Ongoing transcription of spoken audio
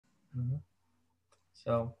Mhm.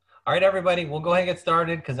 So, all right, everybody, we'll go ahead and get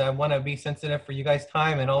started because I want to be sensitive for you guys'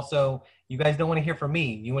 time. And also, you guys don't want to hear from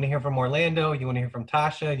me. You want to hear from Orlando. You want to hear from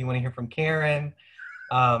Tasha. You want to hear from Karen.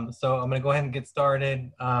 So I'm going to go ahead and get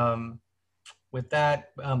started. With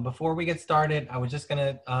that, before we get started, I was just going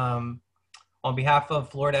to, on behalf of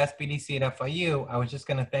Florida SBDC at FIU, I was just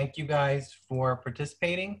going to thank you guys for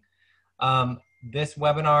participating. Um, this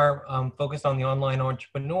webinar focused on the online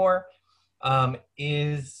entrepreneur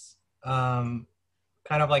is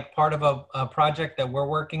kind of like part of a project that we're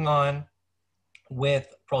working on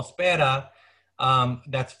with Prospera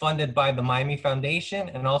that's funded by the Miami Foundation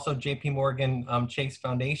and also JP Morgan Chase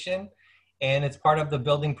Foundation. And it's part of the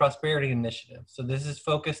Building Prosperity Initiative. So this is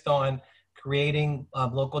focused on creating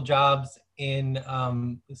local jobs in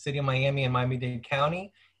the city of Miami and Miami-Dade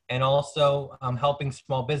County, and also helping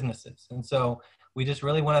small businesses. And so we just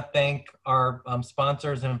really want to thank our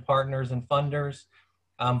sponsors and partners and funders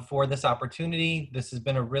for this opportunity. This has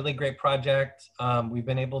been a really great project. We've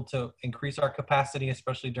been able to increase our capacity,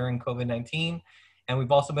 especially during COVID-19. And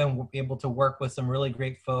we've also been able to work with some really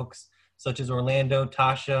great folks, such as Orlando,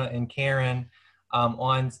 Tasha, and Karen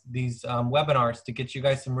on these webinars to get you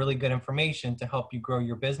guys some really good information to help you grow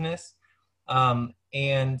your business.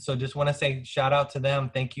 And so just want to say shout out to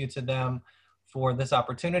them. Thank you to them for this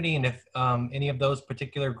opportunity. And if any of those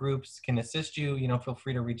particular groups can assist you, feel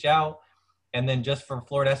free to reach out. And then just for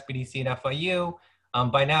Florida SBDC and FIU,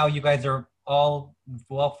 by now you guys are all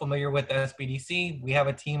well familiar with SBDC. We have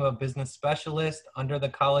a team of business specialists under the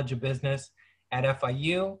College of Business at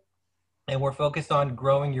FIU, and we're focused on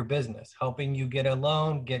growing your business, helping you get a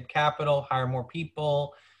loan, get capital, hire more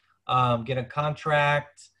people, get a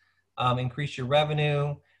contract, increase your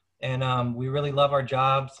revenue. And we really love our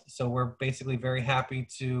jobs. So we're basically very happy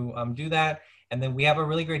to do that. And then we have a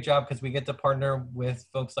really great job because we get to partner with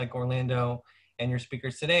folks like Orlando and your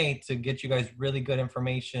speakers today to get you guys really good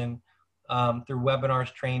information through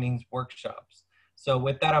webinars, trainings, workshops. So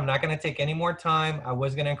with that, I'm not going to take any more time. I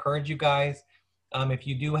was going to encourage you guys, if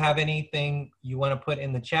you do have anything you want to put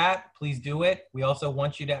in the chat, please do it. We also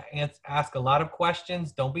want you to ask a lot of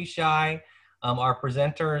questions. Don't be shy. Our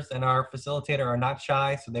presenters and our facilitator are not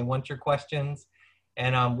shy, so they want your questions.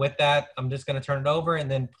 And with that, I'm just going to turn it over. And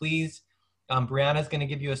then please, Brianna's going to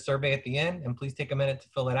give you a survey at the end, and please take a minute to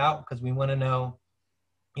fill it out because we want to know,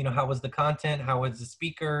 how was the content? How was the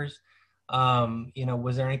speakers?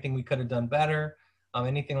 Was there anything we could have done better?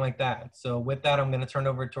 Anything like that. So with that, I'm going to turn it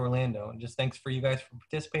over to Orlando. And just thanks for you guys for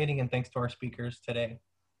participating, and thanks to our speakers today.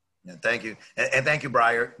 Yeah, thank you. And thank you,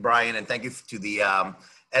 Brian, and thank you to the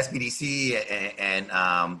SBDC and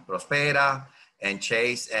Prospera and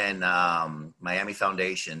Chase and Miami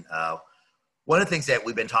Foundation. One of the things that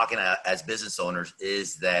we've been talking as business owners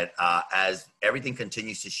is that as everything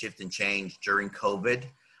continues to shift and change during COVID,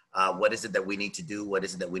 what is it that we need to do? What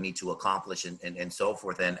is it that we need to accomplish and so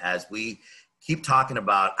forth? And as we keep talking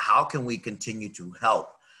about how can we continue to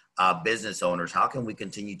help business owners, how can we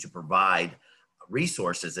continue to provide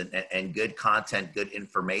resources and good content, good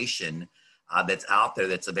information that's out there,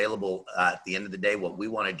 that's available. At the end of the day, what we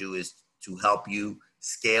want to do is to help you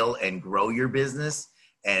scale and grow your business.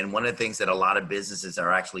 And one of the things that a lot of businesses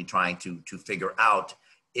are actually trying to figure out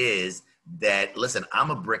is that, listen,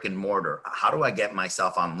 I'm a brick and mortar. How do I get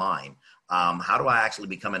myself online? How do I actually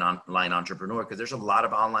become an online entrepreneur? Because there's a lot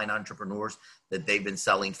of online entrepreneurs that they've been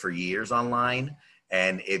selling for years online.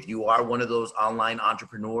 And if you are one of those online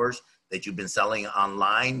entrepreneurs that you've been selling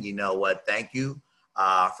online, you know what? Thank you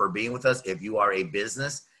for being with us. If you are a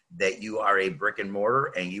business that you are a brick and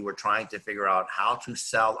mortar and you are trying to figure out how to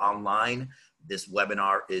sell online, this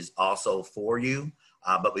webinar is also for you.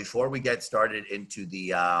 But before we get started into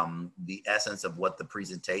the essence of what the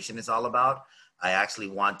presentation is all about, I actually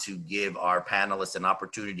want to give our panelists an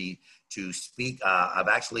opportunity to speak.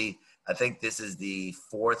 I think this is the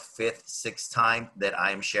 4th, 5th, 6th time that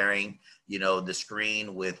I am sharing, the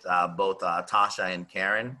screen with both Tasha and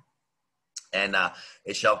Karen. And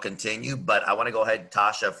it shall continue, but I want to go ahead,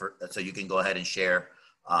 Tasha, so you can go ahead and share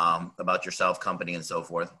about yourself, company, and so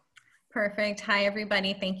forth. Perfect. Hi,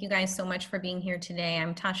 everybody. Thank you guys so much for being here today.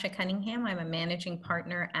 I'm Tasha Cunningham. I'm a managing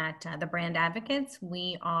partner at The Brand Advocates.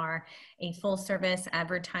 We are a full service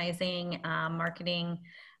advertising, marketing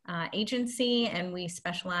agency, and we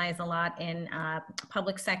specialize a lot in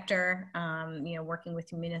public sector, working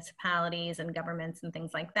with municipalities and governments and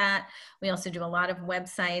things like that. We also do a lot of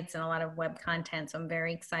websites and a lot of web content. So I'm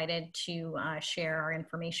very excited to share our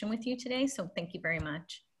information with you today. So thank you very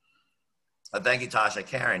much. Thank you, Tasha.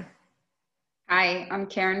 Karen. Hi, I'm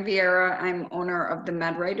Karen Vieira. I'm owner of the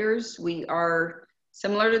Med Writers. We are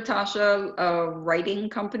similar to Tasha, a writing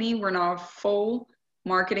company. We're not a full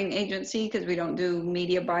marketing agency because we don't do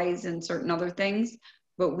media buys and certain other things,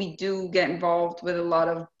 but we do get involved with a lot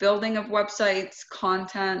of building of websites,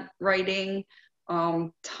 content writing,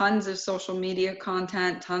 tons of social media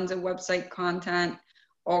content, tons of website content,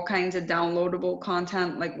 all kinds of downloadable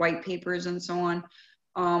content like white papers and so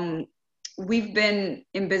on. We've been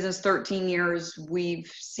in business 13 years. We've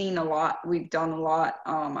seen a lot. We've done a lot.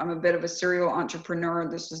 I'm a bit of a serial entrepreneur.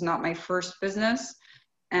 This was not my first business.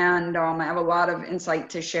 And I have a lot of insight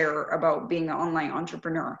to share about being an online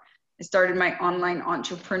entrepreneur. I started my online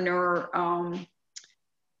entrepreneur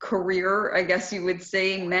career, I guess you would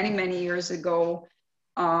say, many, many years ago.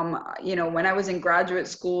 You know, when I was in graduate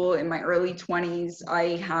school in my early 20s,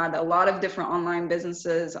 I had a lot of different online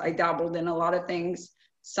businesses. I dabbled in a lot of things.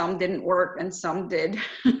 Some didn't work and some did.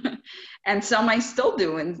 And some I still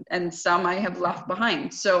do, and some I have left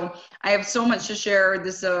behind. So I have so much to share.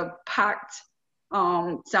 This is a packed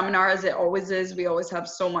seminar, as it always is. We always have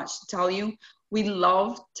so much to tell you. We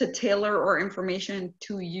love to tailor our information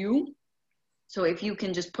to you. So if you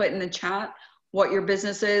can just put in the chat what your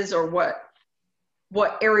business is or what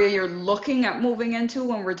area you're looking at moving into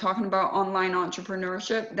when we're talking about online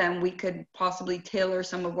entrepreneurship, then we could possibly tailor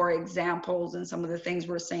some of our examples and some of the things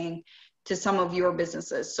we're saying to some of your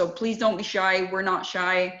businesses. So please don't be shy. We're not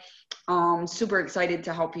shy. Super excited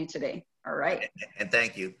to help you today. All right. And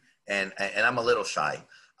thank you. And I'm a little shy,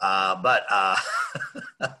 but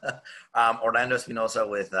Orlando Espinosa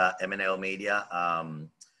with M&L Media.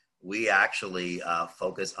 We actually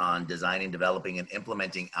focus on designing, developing, and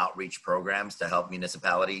implementing outreach programs to help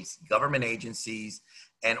municipalities, government agencies,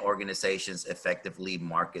 and organizations effectively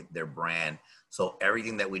market their brand. So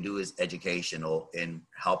everything that we do is educational in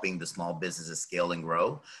helping the small businesses scale and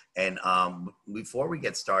grow. And before we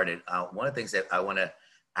get started, one of the things that I want to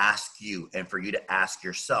ask you, and for you to ask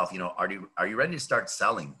yourself, you know, are you ready to start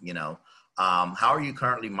selling? You know, how are you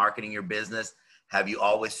currently marketing your business? Have you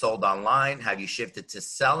always sold online? Have you shifted to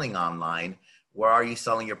selling online? Where are you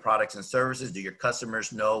selling your products and services? Do your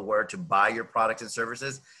customers know where to buy your products and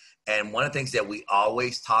services? And one of the things that we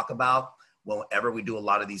always talk about whenever we do a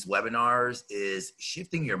lot of these webinars is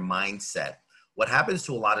shifting your mindset. What happens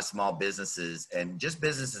to a lot of small businesses and just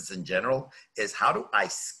businesses in general is, how do I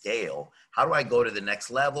scale? How do I go to the next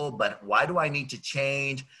level? But why do I need to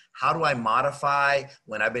change? How do I modify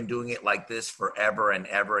when I've been doing it like this forever and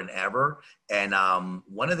ever and ever? And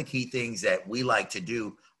one of the key things that we like to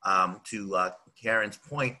do, to Karen's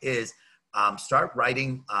point, is start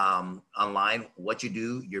writing online what you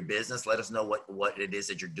do, your business. Let us know what it is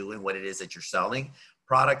that you're doing, what it is that you're selling,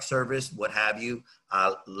 product, service, what have you.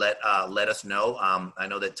 Let us know. I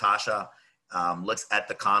know that Tasha looks at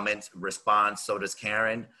the comments, responds, so does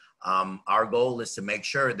Karen. Our goal is to make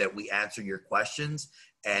sure that we answer your questions.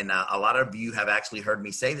 And a lot of you have actually heard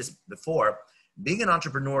me say this before. Being an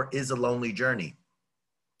entrepreneur is a lonely journey.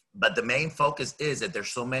 But the main focus is that there's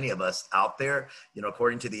so many of us out there. You know,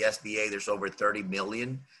 according to the SBA, there's over 30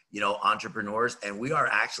 million, you know, entrepreneurs, and we are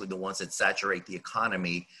actually the ones that saturate the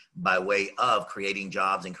economy by way of creating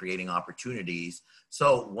jobs and creating opportunities.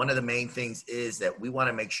 So one of the main things is that we want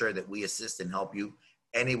to make sure that we assist and help you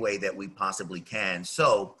any way that we possibly can.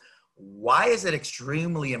 So why is it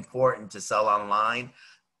extremely important to sell online?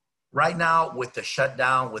 Right now, with the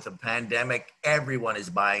shutdown, with the pandemic, everyone is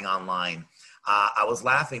buying online. I was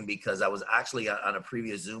laughing because I was actually on a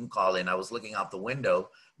previous Zoom call, and I was looking out the window,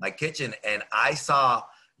 my kitchen, and I saw,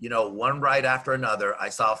 you know, one right after another. I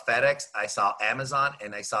saw FedEx, I saw Amazon,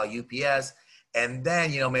 and I saw UPS. And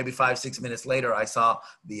then, you know, maybe 5-6 minutes later, I saw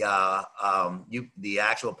the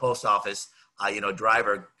actual post office, you know,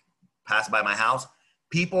 driver pass by my house.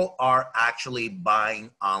 People are actually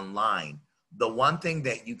buying online. The one thing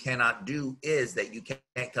that you cannot do is that you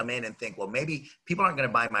can't come in and think, well, maybe people aren't going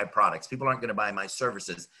to buy my products. People aren't going to buy my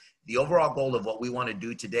services. The overall goal of what we want to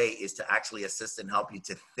do today is to actually assist and help you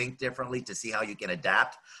to think differently, to see how you can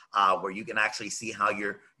adapt, where you can actually see how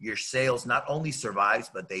your sales not only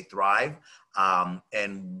survives, but they thrive.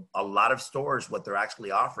 And a lot of stores, what they're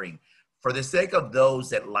actually offering, for the sake of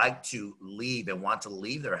those that like to leave and want to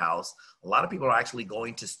leave their house, a lot of people are actually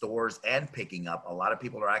going to stores and picking up. A lot of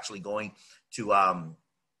people are actually going to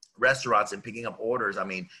restaurants and picking up orders. I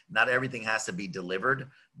mean, not everything has to be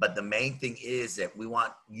delivered, but the main thing is that we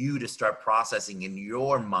want you to start processing in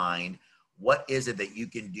your mind, what is it that you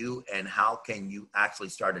can do and how can you actually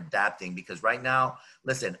start adapting? Because right now,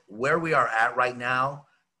 listen, where we are at right now,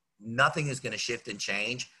 nothing is going to shift and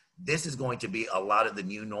change. This is going to be a lot of the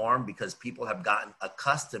new norm because people have gotten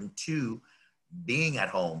accustomed to being at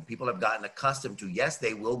home. People have gotten accustomed to, yes,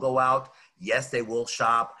 they will go out. Yes, they will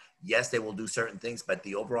shop. Yes, they will do certain things, but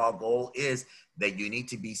the overall goal is that you need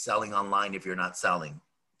to be selling online if you're not selling.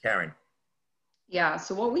 Karen. Yeah,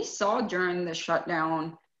 so what we saw during the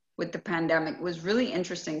shutdown with the pandemic was really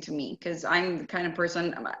interesting to me because I'm the kind of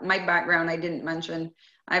person, my background, I didn't mention,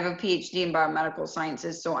 I have a PhD in biomedical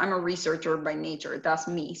sciences. So I'm a researcher by nature. That's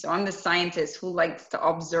me. So I'm the scientist who likes to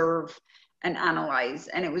observe and analyze.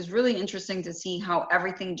 And it was really interesting to see how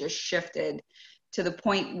everything just shifted to the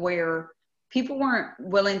point where people weren't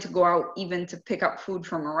willing to go out even to pick up food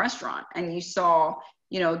from a restaurant. And you saw,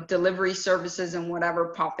 delivery services and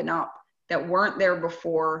whatever popping up that weren't there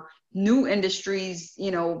before. New industries,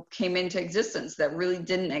 came into existence that really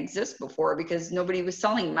didn't exist before because nobody was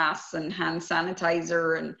selling masks and hand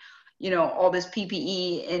sanitizer and, all this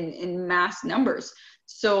PPE in mass numbers.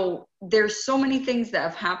 So there's so many things that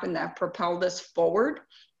have happened that have propelled us forward.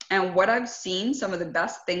 And what I've seen, some of the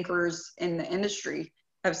best thinkers in the industry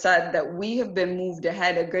have said that we have been moved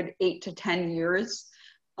ahead a good 8 to 10 years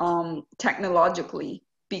technologically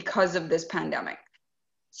because of this pandemic.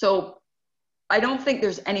 So I don't think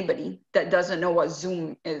there's anybody that doesn't know what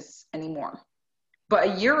Zoom is anymore. But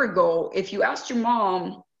a year ago, if you asked your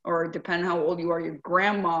mom, or depending how old you are, your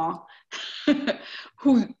grandma,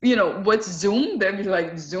 who, what's Zoom? They'd be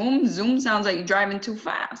like, Zoom sounds like you're driving too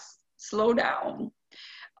fast. Slow down.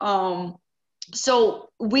 So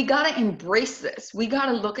we got to embrace this. We got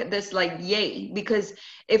to look at this like, yay, because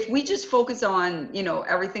if we just focus on,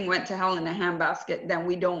 everything went to hell in a handbasket, then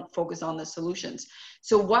we don't focus on the solutions.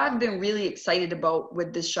 So what I've been really excited about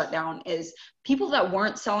with this shutdown is people that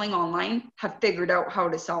weren't selling online have figured out how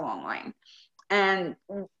to sell online and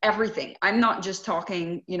everything. I'm not just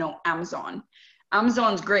talking, Amazon.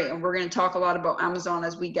 Amazon's great. And we're going to talk a lot about Amazon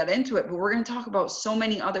as we get into it, but we're going to talk about so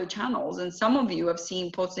many other channels. And some of you have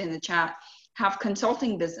seen posted in the chat, have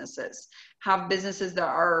consulting businesses, have businesses that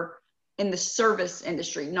are in the service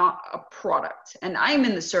industry, not a product. And I'm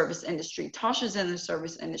in the service industry. Tasha's in the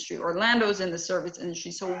service industry. Orlando's in the service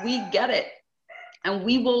industry. So we get it. And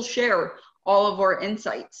we will share all of our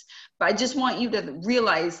insights. But I just want you to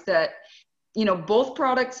realize that, both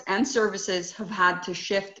products and services have had to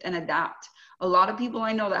shift and adapt. A lot of people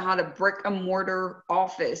I know that had a brick and mortar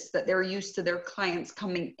office that they're used to their clients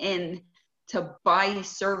coming in to buy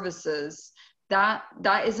services, that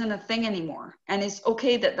isn't a thing anymore. And it's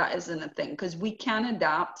okay that isn't a thing because we can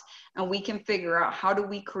adapt and we can figure out how do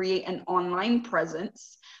we create an online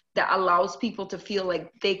presence that allows people to feel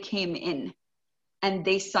like they came in and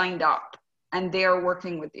they signed up and they are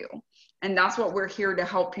working with you. And that's what we're here to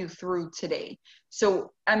help you through today.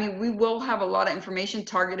 So, we will have a lot of information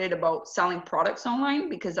targeted about selling products online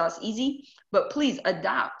because that's easy, but please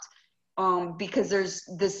adapt. Because there's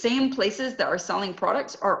the same places that are selling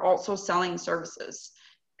products are also selling services.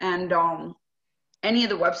 And any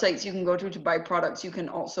of the websites you can go to buy products, you can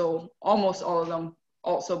also, almost all of them,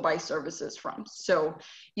 also buy services from. So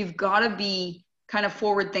you've got to be kind of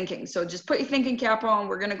forward thinking. So just put your thinking cap on.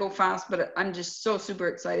 We're going to go fast, but I'm just so super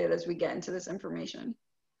excited as we get into this information.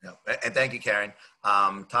 Yeah. And thank you, Karen.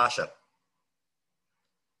 Tasha.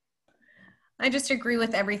 I just agree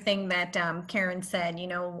with everything that Karen said.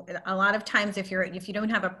 A lot of times if you don't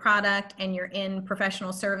have a product and you're in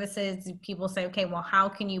professional services, people say, okay, well, how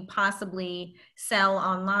can you possibly sell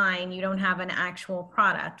online? You don't have an actual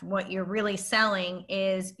product. What you're really selling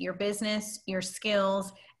is your business, your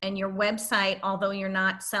skills, and your website. Although you're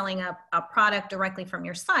not selling a product directly from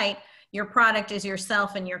your site, your product is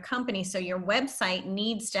yourself and your company. So your website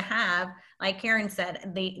needs to have, like Karen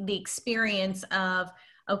said, the experience of,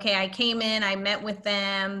 okay, I came in, I met with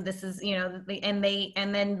them, this is, and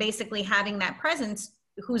then basically having that presence,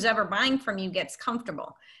 who's ever buying from you gets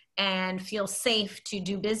comfortable and feels safe to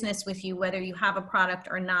do business with you, whether you have a product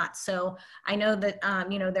or not. So I know that,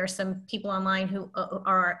 there's some people online who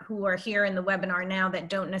are here in the webinar now that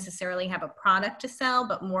don't necessarily have a product to sell,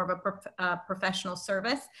 but more of a professional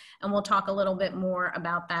service. And we'll talk a little bit more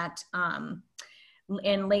about that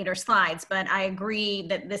in later slides, but I agree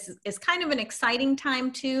that this is kind of an exciting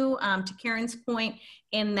time too, to Karen's point,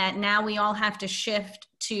 in that now we all have to shift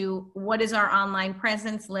to what is our online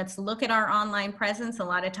presence. Let's look at our online presence. A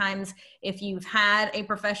lot of times, if you've had a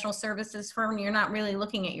professional services firm, you're not really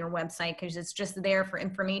looking at your website because it's just there for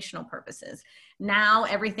informational purposes. Now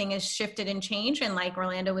everything is shifted and changed. And like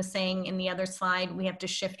Orlando was saying in the other slide, we have to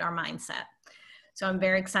shift our mindset. So I'm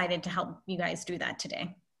very excited to help you guys do that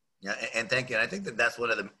today. Yeah, and thank you. And I think that's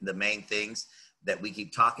one of the main things that we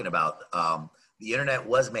keep talking about. The internet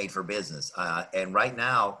was made for business. And right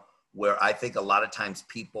now, where I think a lot of times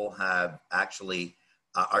people have actually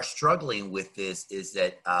are struggling with this is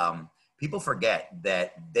that people forget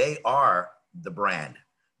that they are the brand.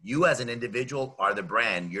 You as an individual are the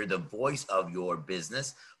brand. You're the voice of your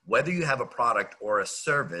business. Whether you have a product or a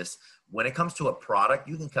service, when it comes to a product,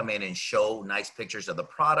 you can come in and show nice pictures of the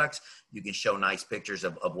products. You can show nice pictures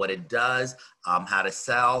of what it does, how to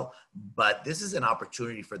sell. But this is an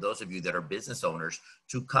opportunity for those of you that are business owners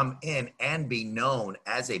to come in and be known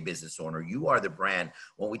as a business owner. You are the brand.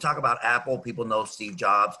 When we talk about Apple, people know Steve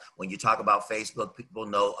Jobs. When you talk about Facebook, people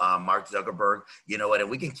know Mark Zuckerberg. You know what? And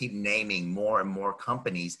we can keep naming more and more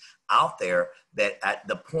companies out there that at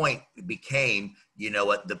the point became, you know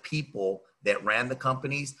what, the people that ran the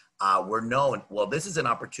companies were known. Well, this is an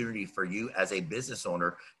opportunity for you as a business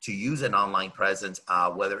owner to use an online presence,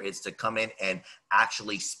 whether it's to come in and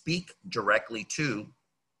actually speak directly to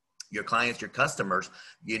your clients, your customers.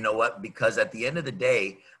 You know what? Because at the end of the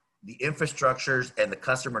day, the infrastructures and the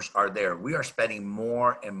customers are there. We are spending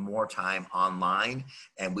more and more time online,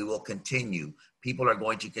 and we will continue. People are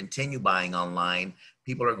going to continue buying online.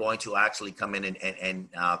 People are going to actually come in and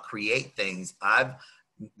create things.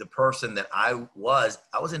 The person that I was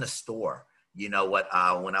in a store, you know what,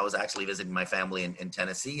 when I was actually visiting my family in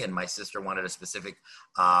Tennessee, and my sister wanted a specific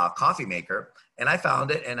coffee maker, and I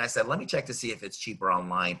found it, and I said, let me check to see if it's cheaper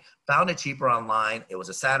online. Found it cheaper online. It was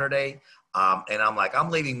a Saturday. And I'm like, I'm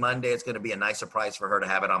leaving Monday. It's going to be a nice surprise for her to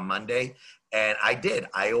have it on Monday. And I did.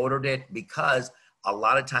 I ordered it because a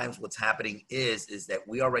lot of times what's happening is that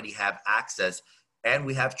we already have access and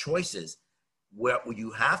we have choices. What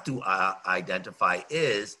you have to identify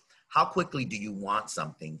is how quickly do you want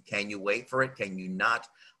something? Can you wait for it? Can you not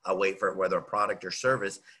wait for it, whether a product or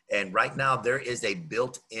service? And right now there is a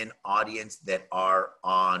built-in audience that are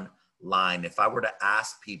online. If I were to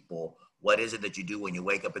ask people, what is it that you do when you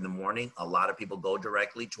wake up in the morning? A lot of people go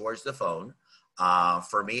directly towards the phone.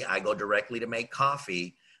 For me, I go directly to make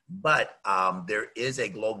coffee, but there is a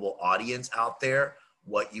global audience out there.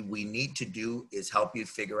 What we need to do is help you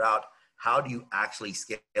figure out, how do you actually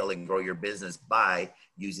scale and grow your business by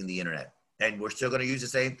using the internet? And we're still going to use the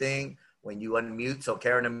same thing when you unmute. So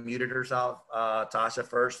Karen unmuted herself, Tasha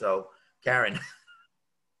first. So Karen.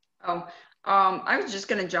 I was just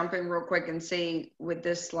going to jump in real quick and say with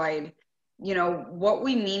this slide, you know, what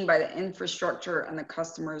we mean by the infrastructure and the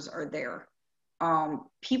customers are there.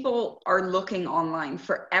 People are looking online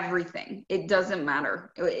for everything. It doesn't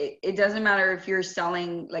matter. It doesn't matter if you're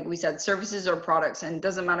selling, like we said, services or products, and it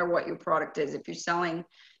doesn't matter what your product is. If you're selling,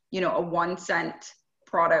 you know, a 1 cent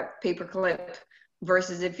product, paperclip,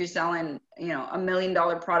 versus if you're selling, you know, $1 million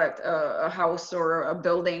product, a house or a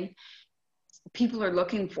building, people are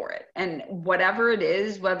looking for it. And whatever it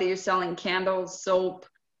is, whether you're selling candles, soap,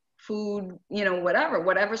 food, you know,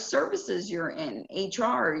 whatever services you're in,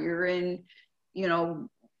 HR, you're in, you know,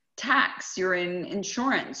 tax, you're in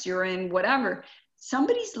insurance, you're in whatever,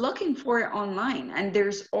 somebody's looking for it online, and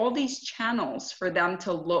there's all these channels for them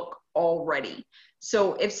to look already.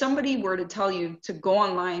 So if somebody were to tell you to go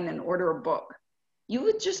online and order a book, you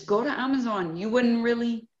would just go to Amazon. You wouldn't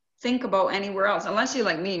really think about anywhere else, unless you're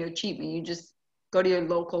like me, you're cheap and you just go to your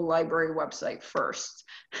local library website first.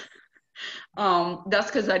 That's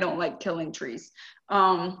because I don't like killing trees,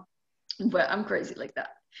 but I'm crazy like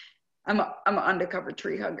that. I'm an undercover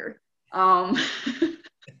tree hugger.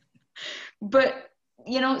 But,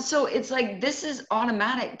 you know, so it's like, this is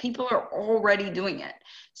automatic. People are already doing it.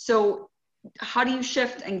 So how do you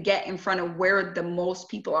shift and get in front of where the most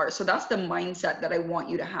people are? So that's the mindset that I want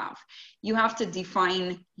you to have. You have to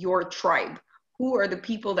define your tribe. Who are the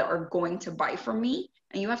people that are going to buy from me?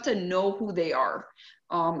 And you have to know who they are.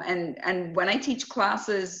 And when I teach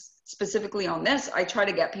classes specifically on this, I try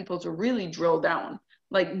to get people to really drill down.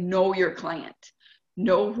 Like, know your client,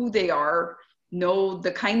 know who they are, know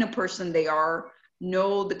the kind of person they are,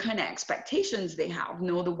 know the kind of expectations they have,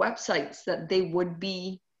 know the websites that they would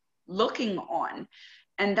be looking on.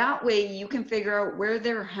 And that way you can figure out where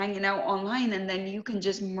they're hanging out online, and then you can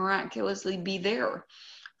just miraculously be there.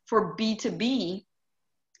 For B2B,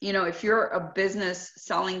 you know, if you're a business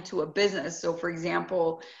selling to a business, so for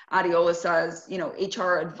example, Adiola says, you know,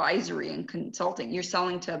 HR advisory and consulting, you're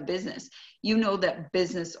selling to a business. You know that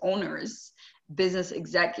business owners, business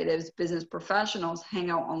executives, business professionals hang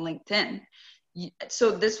out on LinkedIn. So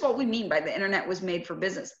this is what we mean by the internet was made for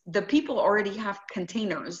business. The people already have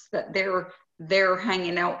containers that they're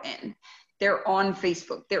hanging out in. They're on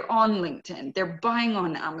Facebook, they're on LinkedIn, they're buying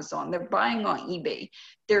on Amazon, they're buying on eBay,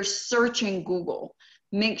 they're searching Google.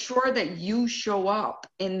 Make sure that you show up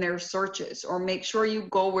in their searches, or make sure you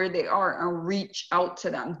go where they are and reach out to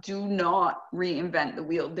them. Do not reinvent the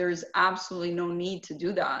wheel. There's absolutely no need to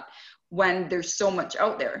do that when there's so much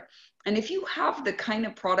out there. And if you have the kind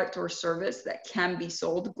of product or service that can be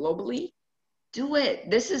sold globally, do it.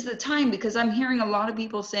 This is the time, because I'm hearing a lot of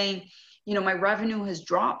people saying, you know, my revenue has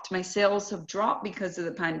dropped, my sales have dropped because of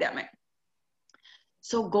the pandemic.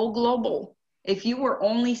 So go global. If you were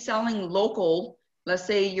only selling local, let's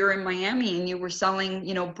say you're in Miami and you were selling,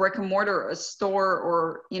 you know, brick and mortar, a store,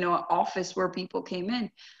 or, you know, an office where people came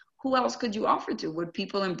in, who else could you offer to? Would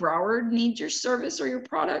people in Broward need your service or your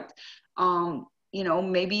product? You know,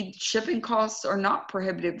 maybe shipping costs are not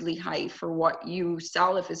prohibitively high for what you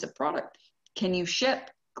sell if it's a product. Can you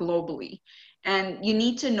ship globally? And you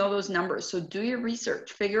need to know those numbers. So do your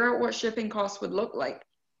research, figure out what shipping costs would look like.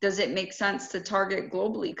 Does it make sense to target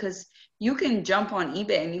globally? Because you can jump on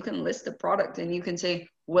eBay and you can list a product and you can say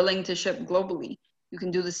willing to ship globally. You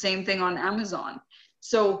can do the same thing on Amazon.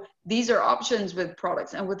 So these are options with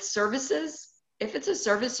products. And with services, if it's a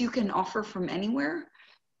service you can offer from anywhere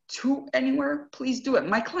to anywhere, please do it.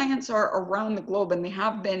 My clients are around the globe, and they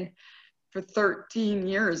have been for 13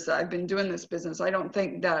 years that I've been doing this business. I don't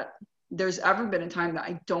think that there's ever been a time that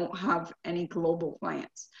I don't have any global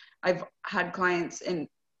clients. I've had clients in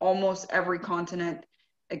almost every continent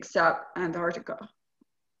except Antarctica.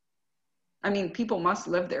 I mean, people must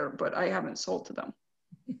live there, but I haven't sold to them.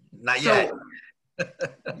 Not yet.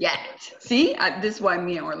 Yet. See, this is why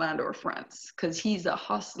me and Orlando are friends, because he's a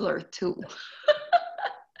hustler too.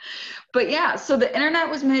 But yeah, so the internet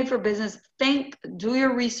was made for business. Do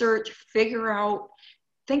your research, figure out,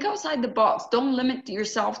 think outside the box. Don't limit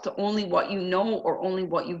yourself to only what you know or only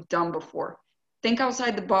what you've done before. Think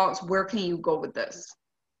outside the box. Where can you go with this?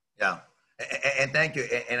 Yeah. And thank you.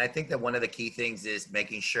 And I think that one of the key things is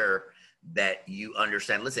making sure that you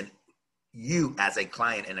understand, listen, you as a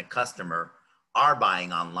client and a customer are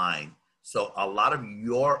buying online. So a lot of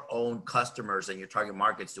your own customers and your target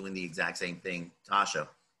market's doing the exact same thing. Tasha.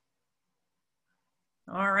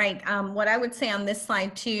 All right. What I would say on this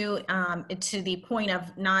slide too, to the point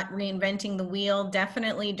of not reinventing the wheel,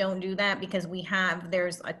 definitely don't do that, because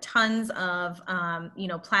there's a tons of, you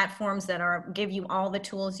know, platforms that give you all the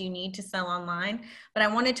tools you need to sell online. But I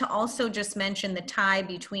wanted to also just mention the tie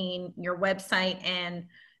between your website and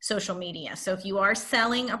social media. So if you are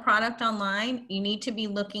selling a product online, you need to be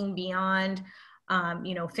looking beyond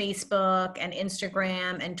you know, Facebook and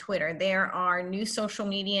Instagram and Twitter. There are new social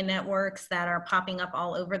media networks that are popping up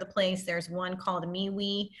all over the place. There's one called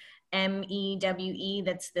MeWe, MEWE,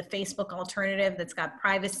 that's the Facebook alternative that's got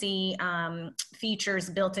privacy features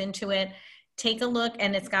built into it. Take a look,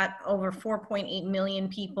 and it's got over 4.8 million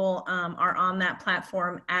people are on that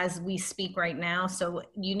platform as we speak right now. So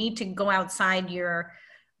you need to go outside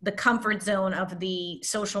the comfort zone of the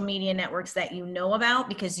social media networks that you know about,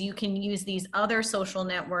 because you can use these other social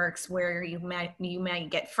networks where you might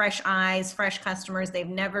get fresh eyes, fresh customers. They've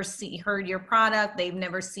never heard your product. They've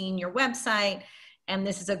never seen your website. And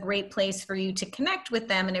this is a great place for you to connect with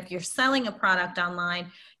them. And if you're selling a product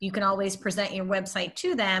online, you can always present your website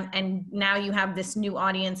to them. And now you have this new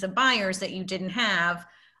audience of buyers that you didn't have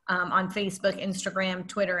on Facebook, Instagram,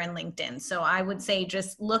 Twitter, and LinkedIn. So I would say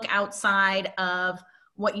just look outside of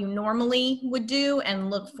what you normally would do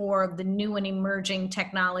and look for the new and emerging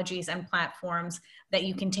technologies and platforms that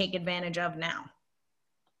you can take advantage of now.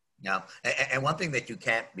 Yeah. And one thing that you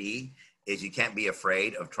can't be is you can't be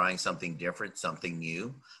afraid of trying something different, something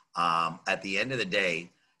new. At the end of the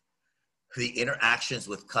day, the interactions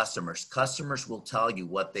with customers will tell you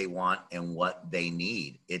what they want and what they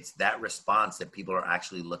need. It's that response that people are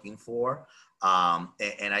actually looking for.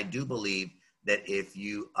 And I do believe that if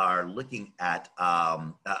you are looking at,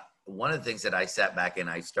 one of the things that I sat back and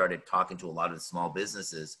I started talking to a lot of the small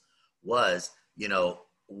businesses was, you know,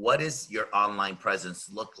 what does your online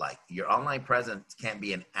presence look like? Your online presence can't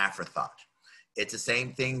be an afterthought. It's the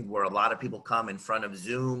same thing where a lot of people come in front of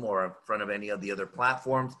Zoom or in front of any of the other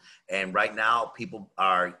platforms. And right now people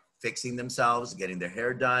are fixing themselves, getting their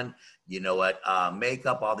hair done, you know what,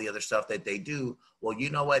 makeup, all the other stuff that they do. Well,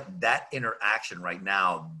 you know what, that interaction right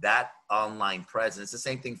now, that online presence, the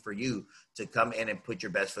same thing for you to come in and put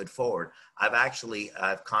your best foot forward.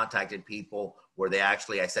 I've contacted people where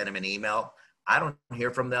I sent them an email. I don't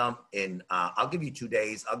hear from them in, I'll give you 2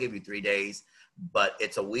 days, I'll give you 3 days, but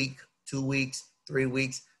it's a week, 2 weeks, 3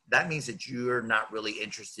 weeks. That means that you're not really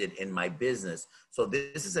interested in my business. So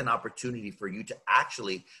this is an opportunity for you to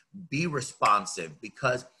actually be responsive,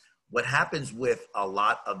 because what happens with a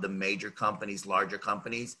lot of the major companies, larger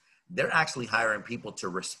companies, they're actually hiring people to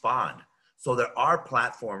respond. So there are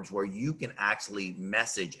platforms where you can actually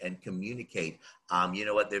message and communicate. You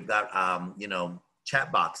know what, they've got, you know,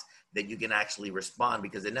 chat box that you can actually respond,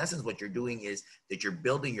 because in essence, what you're doing is that you're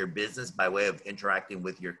building your business by way of interacting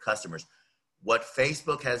with your customers. What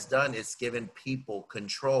Facebook has done is given people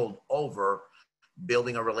control over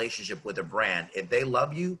building a relationship with a brand. If they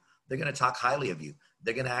love you, they're going to talk highly of you.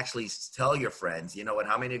 They're going to actually tell your friends, you know what,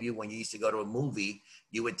 how many of you, when you used to go to a movie,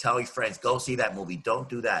 you would tell your friends, go see that movie. Don't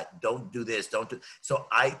do that. Don't do this. Don't do. So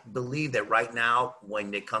I believe that right now,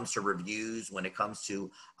 when it comes to reviews, when it comes to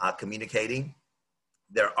communicating,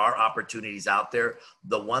 there are opportunities out there.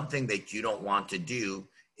 The one thing that you don't want to do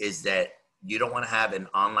is that you don't want to have an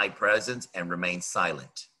online presence and remain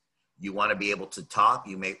silent. You want to be able to talk.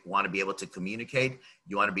 You may want to be able to communicate.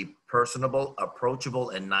 You want to be personable, approachable,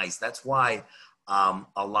 and nice. That's why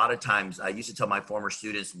a lot of times I used to tell my former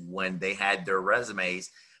students when they had their resumes,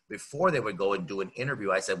 before they would go and do an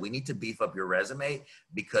interview, I said, we need to beef up your resume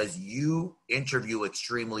because you interview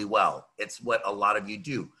extremely well. It's what a lot of you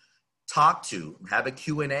do. Talk to, have a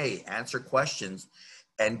Q&A, answer questions,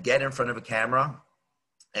 and get in front of a camera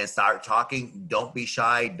and start talking. Don't be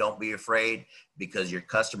shy. Don't be afraid, because your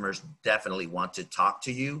customers definitely want to talk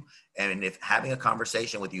to you. And if having a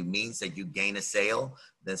conversation with you means that you gain a sale,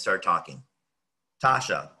 then start talking.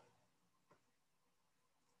 Tasha.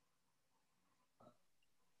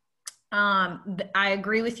 I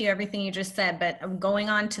agree with you, everything you just said, but going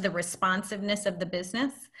on to the responsiveness of the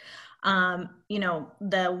business, you know,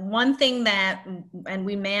 the one thing that, and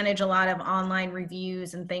we manage a lot of online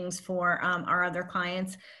reviews and things for our other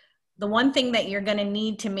clients. The one thing that you're going to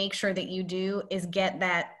need to make sure that you do is get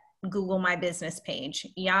that Google My Business page.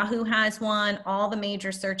 Yahoo has one. All the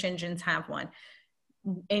major search engines have one.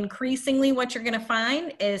 Increasingly, what you're going to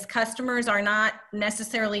find is customers are not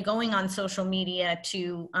necessarily going on social media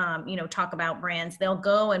to, you know, talk about brands. They'll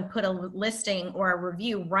go and put a listing or a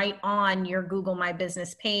review right on your Google My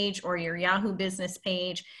Business page or your Yahoo Business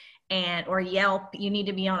page, and or Yelp. You need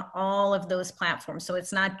to be on all of those platforms. So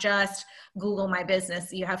it's not just Google My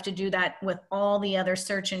Business. You have to do that with all the other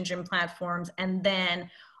search engine platforms, and then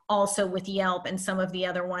also with Yelp and some of the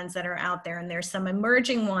other ones that are out there. And there's some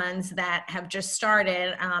emerging ones that have just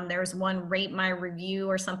started. There's one, Rate My Review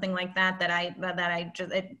or something like that,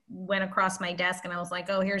 it went across my desk, and I was like,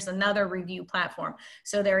 oh, here's another review platform.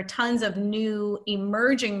 So there are tons of new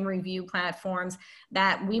emerging review platforms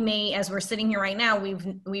that we may, as we're sitting here right now,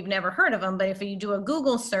 we've never heard of them, but if you do a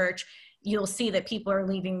Google search, you'll see that people are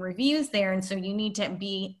leaving reviews there. And so you need to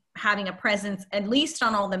be having a presence at least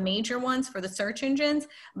on all the major ones for the search engines,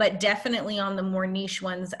 but definitely on the more niche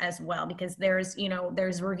ones as well, because there's, you know,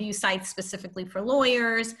 there's review sites specifically for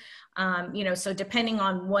lawyers, you know, so depending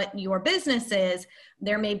on what your business is,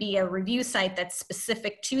 there may be a review site that's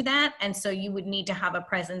specific to that. And so you would need to have a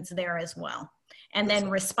presence there as well. And then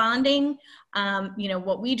responding, you know,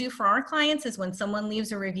 what we do for our clients is when someone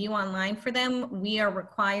leaves a review online for them, we are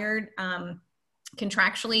required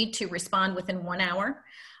contractually to respond within 1 hour.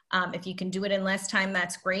 If you can do it in less time,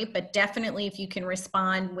 that's great. But definitely if you can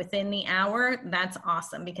respond within the hour, that's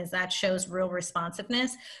awesome, because that shows real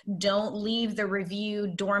responsiveness. Don't leave the review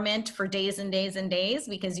dormant for days and days and days,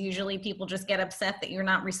 because usually people just get upset that you're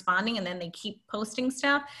not responding and then they keep posting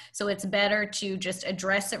stuff. So it's better to just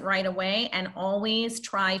address it right away and always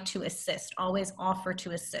try to assist, always offer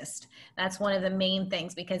to assist. That's one of the main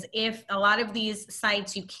things, because if a lot of these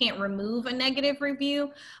sites, you can't remove a negative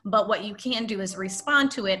review, but what you can do is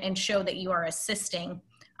respond to it and show that you are assisting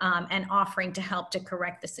and offering to help to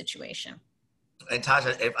correct the situation. And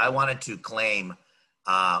Tasha, if I wanted to claim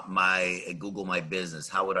my Google My Business,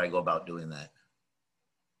 how would I go about doing that?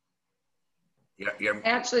 I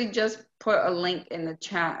actually just put a link in the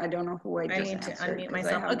chat. I don't know who I just need to answered, unmute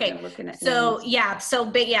myself. Okay. So names. Yeah. So,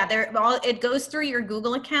 but yeah, it goes through your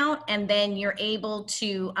Google account, and then you're able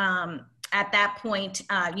to, at that point,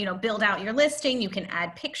 you know, build out your listing. You can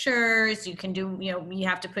add pictures. You can do, you know, you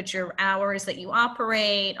have to put your hours that you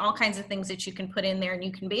operate, all kinds of things that you can put in there, and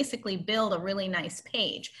you can basically build a really nice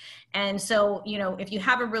page. And so, you know, if you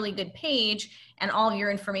have a really good page and all of your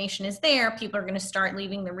information is there, people are going to start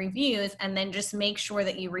leaving the reviews, and then just make sure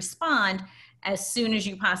that you respond as soon as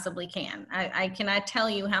you possibly can. I cannot tell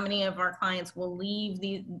you how many of our clients will leave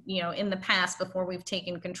the, you know, in the past, before we've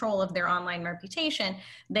taken control of their online reputation,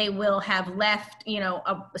 they will have left, you know,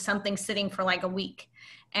 something sitting for like a week.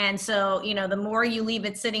 And so, you know, the more you leave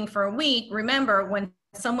it sitting for a week, remember, when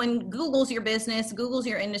someone Googles your business, Googles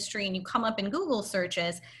your industry, and you come up in Google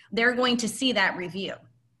searches, they're going to see that review.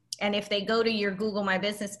 And if they go to your Google My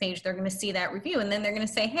Business page, they're going to see that review. And then they're going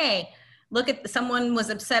to say, hey, look, at someone was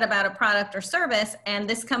upset about a product or service, and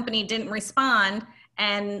this company didn't respond,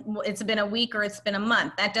 and it's been a week or it's been a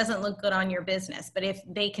month. That doesn't look good on your business. But if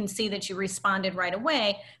they can see that you responded right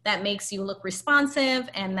away, that makes you look responsive,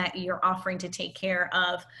 and that you're offering to take care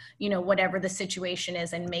of, you know, whatever the situation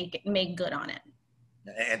is, and make good on it.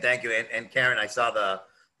 And thank you. And Karen, I saw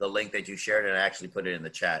the link that you shared, and I actually put it in the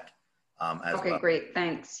chat. as Okay, well. great.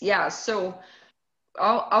 Thanks. Yeah. So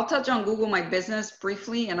I'll touch on Google My Business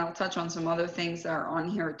briefly, and I'll touch on some other things that are on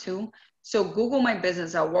here too. So Google My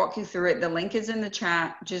Business, I'll walk you through it. The link is in the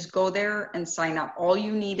chat. Just go there and sign up. All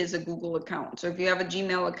you need is a Google account. So if you have a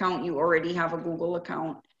Gmail account, you already have a Google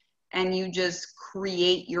account, and you just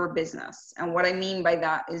create your business. And what I mean by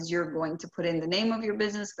that is you're going to put in the name of your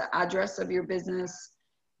business, the address of your business,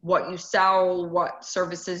 what you sell, what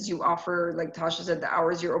services you offer. Like Tasha said, the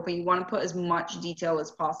hours you're open. You want to put as much detail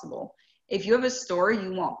as possible. If you have a store,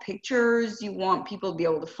 you want pictures, you want people to be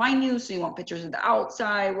able to find you. So you want pictures of the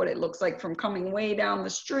outside, what it looks like from coming way down the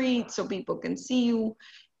street so people can see you.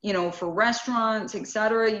 You know, for restaurants,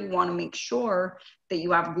 etc., you want to make sure that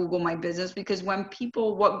you have Google My Business, because when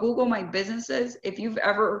people, what Google My Business is, if you've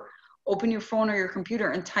ever opened your phone or your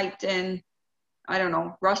computer and typed in, I don't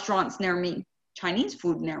know, restaurants near me, Chinese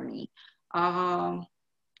food near me, I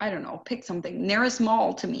don't know, pick something, nearest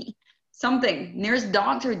mall to me, something, nearest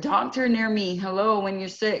doctor near me, hello, when you're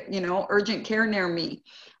sick, you know, urgent care near me.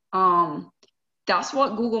 That's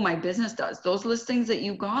what Google My Business does. Those listings that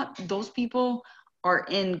you got, those people are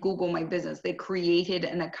in Google My Business. They created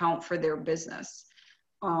an account for their business.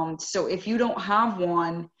 So if you don't have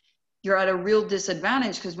one, you're at a real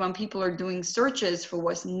disadvantage, because when people are doing searches for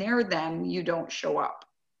what's near them, you don't show up.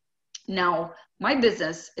 Now, my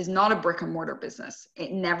business is not a brick and mortar business.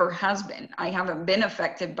 It never has been. I haven't been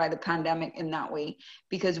affected by the pandemic in that way,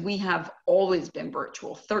 because we have always been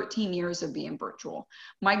virtual, 13 years of being virtual.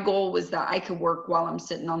 My goal was that I could work while I'm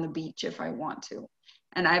sitting on the beach if I want to.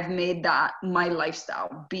 And I've made that my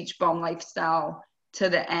lifestyle, beach bum lifestyle to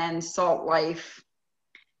the end, salt life,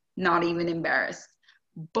 not even embarrassed.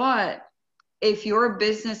 But if your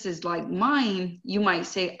business is like mine, you might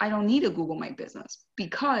say, I don't need a Google My Business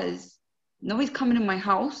because nobody's coming to my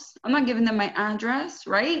house. I'm not giving them my address,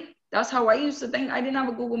 right? That's how I used to think. I didn't have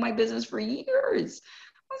a Google My Business for years.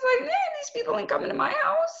 I was like, man, these people ain't coming to my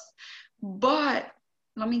house. But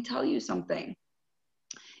let me tell you something.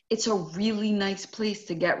 It's a really nice place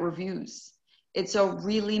to get reviews. It's a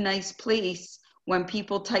really nice place when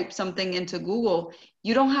people type something into Google.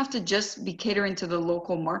 You don't have to just be catering to the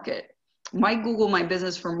local market. My Google My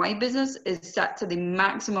Business for my business is set to the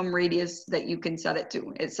maximum radius that you can set it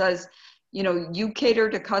to. It says, you know, you cater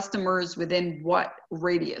to customers within what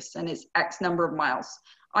radius, and it's X number of miles.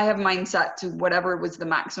 I have mine set to whatever was the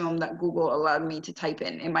maximum that Google allowed me to type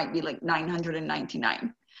in. It might be like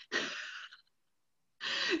 999.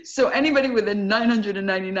 So anybody within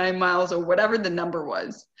 999 miles or whatever the number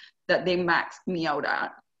was that they maxed me out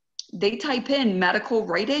at, they type in medical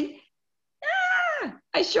writing,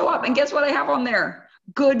 I show up, and guess what I have on there?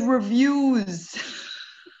 Good reviews.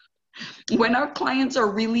 When our clients are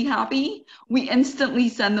really happy, we instantly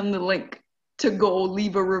send them the link to go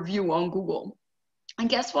leave a review on Google. And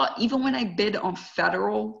guess what? Even when I bid on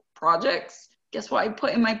federal projects, guess what I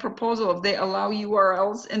put in my proposal? If they allow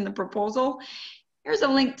URLs in the proposal, here's a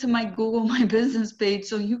link to my Google My Business page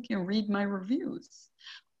so you can read my reviews.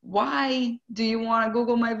 Why do you want to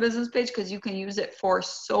Google My Business page? Because you can use it for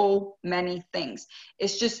so many things.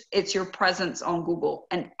 It's your presence on Google,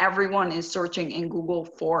 and everyone is searching in Google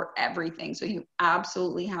for everything. So you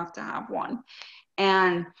absolutely have to have one.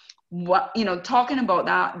 And what, you know, talking about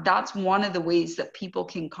that, that's one of the ways that people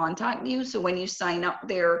can contact you. So when you sign up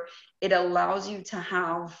there, it allows you to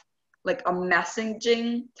have like a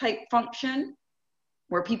messaging type function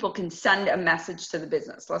where people can send a message to the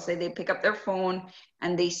business. Let's say they pick up their phone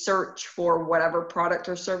and they search for whatever product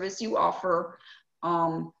or service you offer.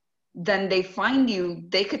 Then they find you,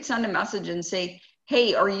 they could send a message and say,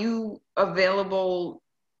 hey, are you available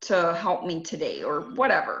to help me today or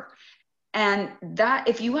whatever? And that,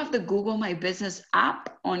 if you have the Google My Business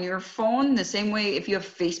app on your phone, the same way if you have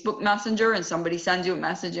Facebook Messenger and somebody sends you a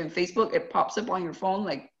message in Facebook, it pops up on your phone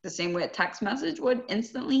like the same way a text message would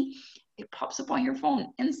instantly. It pops up on your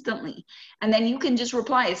phone instantly. And then you can just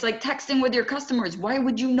reply. It's like texting with your customers. Why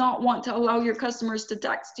would you not want to allow your customers to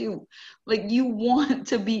text you? Like, you want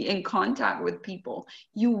to be in contact with people.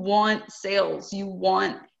 You want sales. You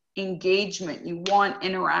want engagement. You want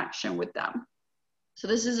interaction with them. So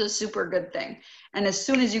this is a super good thing. And as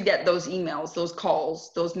soon as you get those emails, those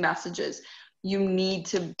calls, those messages, you need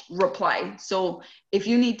to reply. So if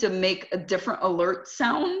you need to make a different alert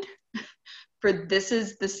sound, for this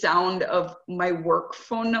is the sound of my work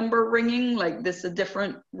phone number ringing, like this is a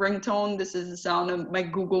different ringtone. This is the sound of my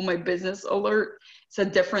Google My Business alert. It's a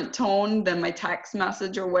different tone than my text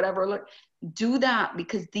message or whatever. Look, do that,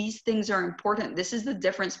 because these things are important. This is the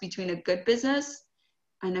difference between a good business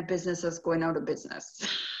and a business that's going out of business.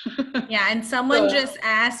 Yeah, and someone So, just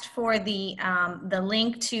asked for the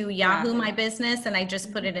link to yeah. Yahoo My Business, and I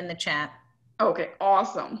just put it in the chat. Okay,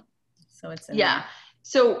 awesome. So it's in Yeah. there.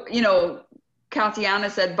 So, Katiana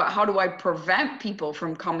said, but how do I prevent people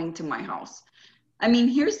from coming to my house? I mean,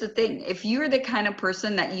 here's the thing. If you're the kind of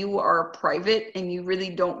person that you are private and you really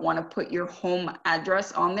don't want to put your home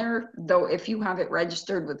address on there, though if you have it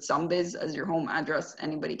registered with SumBiz as your home address,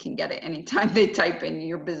 anybody can get it anytime they type in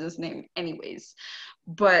your business name anyways.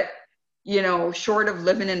 But, short of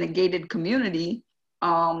living in a gated community,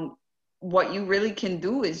 what you really can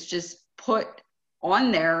do is just put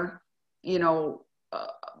on there,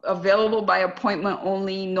 available by appointment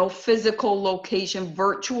only, no physical location,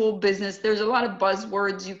 virtual business. There's a lot of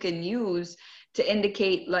buzzwords you can use to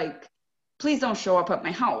indicate, like, please don't show up at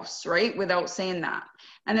my house, right? Without saying that.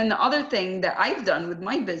 And then the other thing that I've done with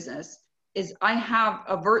my business is I have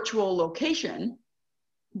a virtual location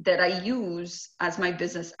that I use as my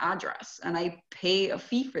business address, and I pay a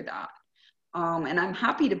fee for that. And I'm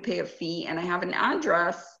happy to pay a fee, and I have an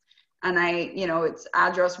address, and it's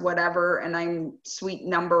address whatever, and I'm suite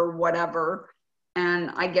number whatever, and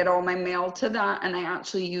I get all my mail to that, and I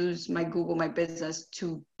actually use my Google My Business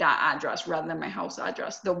to that address rather than my house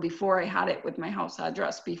address, though before I had it with my house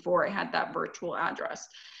address, before I had that virtual address.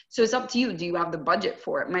 So it's up to you. Do you have the budget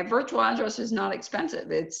for it? My virtual address is not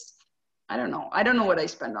expensive. It's, I don't know what I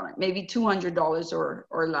spend on it, maybe $200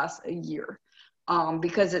 or less a year,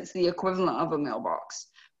 because it's the equivalent of a mailbox.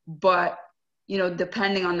 But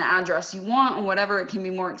depending on the address you want and whatever, it can be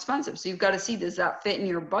more expensive. So you've got to see, does that fit in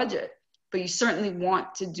your budget? But you certainly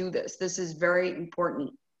want to do this. This is very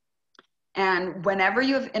important. And whenever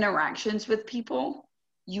you have interactions with people,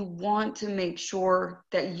 you want to make sure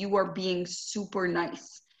that you are being super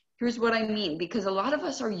nice. Here's what I mean, because a lot of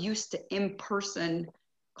us are used to in-person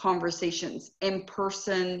conversations,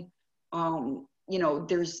 in-person,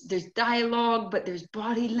 there's dialogue, but there's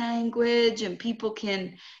body language, and people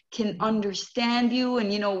can understand you. And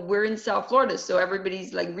we're in South Florida, so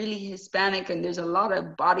everybody's like really Hispanic, and there's a lot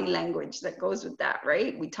of body language that goes with that,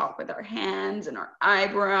 right? We talk with our hands and our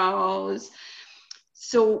eyebrows.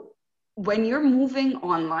 So when you're moving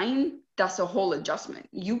online, that's a whole adjustment.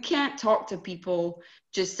 You can't talk to people,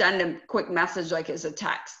 just send a quick message like it's a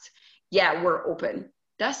text. Yeah, we're open.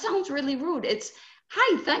 That sounds really rude. It's,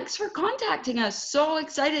 hi, thanks for contacting us. So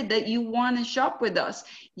excited that you want to shop with us.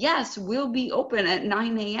 Yes, we'll be open at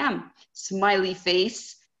 9 a.m. Smiley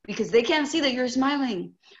face, because they can't see that you're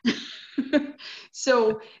smiling.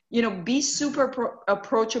 So, be super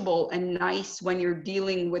approachable and nice when you're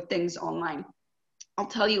dealing with things online. I'll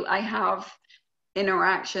tell you, I have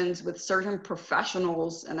interactions with certain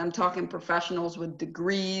professionals, and I'm talking professionals with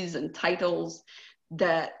degrees and titles,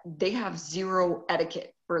 that they have zero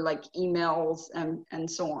etiquette for like emails and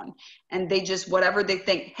so on. And they just, whatever they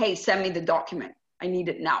think, hey, send me the document. I need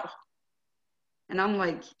it now. And I'm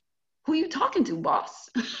like, who are you talking to, boss?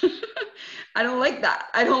 I don't like that.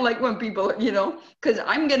 I don't like when people, because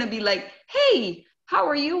I'm going to be like, hey, how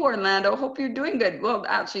are you, Orlando? Hope you're doing good. Well,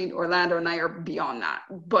 actually, Orlando and I are beyond that.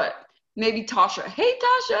 But maybe Tasha. Hey,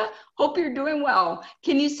 Tasha, hope you're doing well.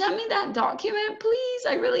 Can you send me that document, please?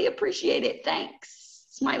 I really appreciate it. Thanks.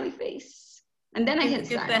 Smiley face. And then I hit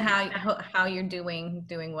Get send. the how you're doing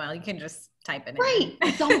well. You can just type it in.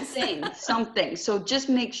 Right. Something. So just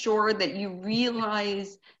make sure that you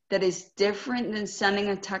realize that it's different than sending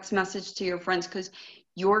a text message to your friends, because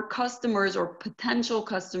your customers or potential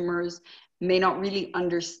customers may not really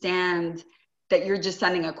understand that you're just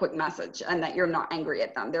sending a quick message and that you're not angry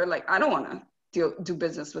at them. They're like, I don't want to do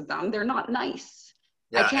business with them. They're not nice.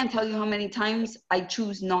 Yeah. I can't tell you how many times I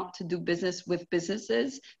choose not to do business with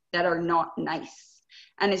businesses that are not nice.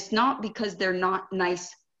 And it's not because they're not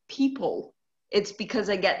nice people. It's because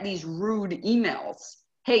I get these rude emails.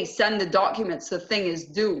 Hey, send the documents. The thing is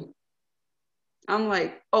due. I'm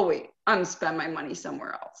like, oh wait, I'm gonna spend my money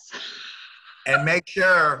somewhere else. And make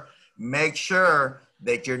sure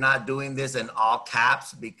that you're not doing this in all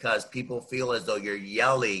caps, because people feel as though you're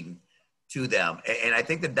yelling to them. And I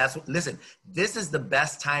think that's what, listen, this is the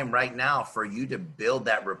best time right now for you to build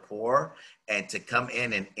that rapport and to come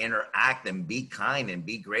in and interact and be kind and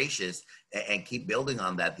be gracious and keep building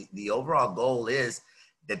on that. The overall goal is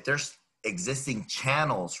that there's existing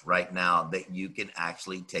channels right now that you can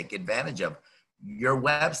actually take advantage of. Your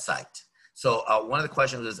website. So one of the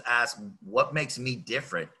questions was asked, what makes me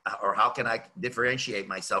different, or how can I differentiate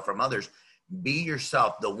myself from others? Be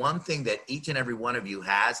yourself. The one thing that each and every one of you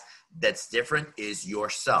has that's different is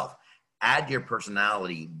yourself. Add your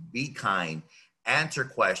personality, be kind, answer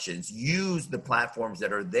questions, use the platforms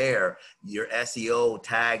that are there, your SEO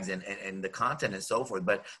tags and the content and so forth.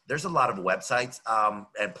 But there's a lot of websites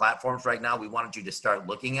and platforms right now we wanted you to start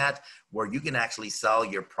looking at where you can actually sell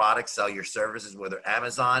your products, sell your services, whether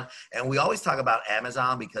Amazon. And we always talk about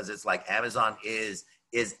Amazon because it's like Amazon is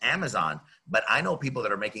Amazon. But I know people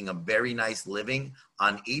that are making a very nice living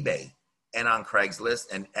on eBay and on Craigslist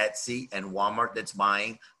and Etsy and Walmart that's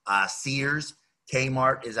buying. Sears,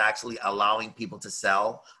 Kmart is actually allowing people to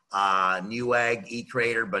sell. Newegg,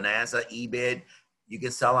 eCreator, Bonanza, eBid. You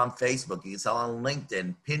can sell on Facebook. You can sell on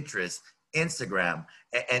LinkedIn, Pinterest, Instagram.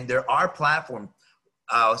 And there are platforms.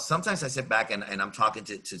 Sometimes I sit back and I'm talking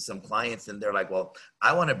to some clients and they're like, well,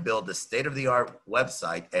 I want to build a state-of-the-art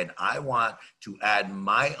website and I want to add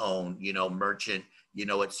my own, merchant,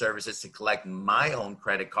 services to collect my own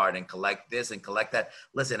credit card and collect this and collect that.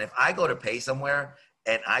 Listen, if I go to pay somewhere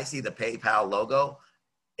and I see the PayPal logo,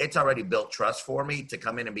 it's already built trust for me to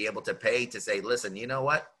come in and be able to pay, to say, listen, you know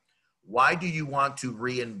what? Why do you want to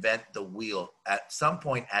reinvent the wheel? At some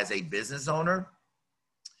point as a business owner,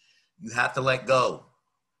 you have to let go.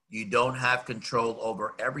 You don't have control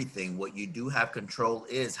over everything. What you do have control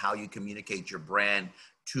is how you communicate your brand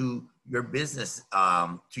to your business,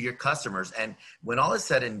 to your customers. And when all is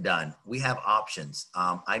said and done, we have options.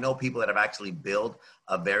 I know people that have actually built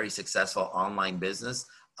a very successful online business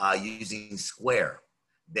using Square.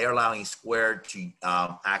 They're allowing Square to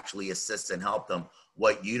actually assist and help them.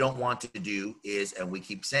 What you don't want to do is, and we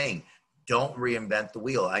keep saying, don't reinvent the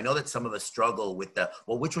wheel. I know that some of us struggle with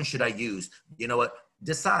which one should I use? You know what?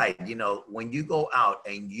 Decide, when you go out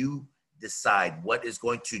and you decide what is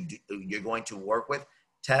you're going to work with,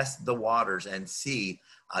 test the waters and see.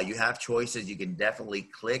 You have choices. You can definitely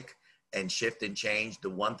click and shift and change. The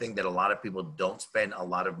one thing that a lot of people don't spend a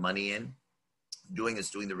lot of money in doing is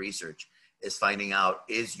doing the research, is finding out,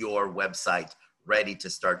 is your website ready to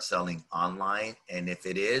start selling online? And if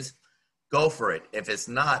it is, go for it. If it's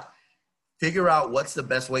not, figure out what's the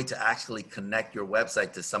best way to actually connect your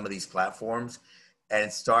website to some of these platforms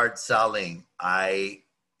and start selling. I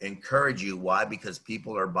encourage you. Why? Because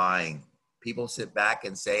people are buying. People sit back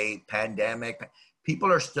and say, pandemic,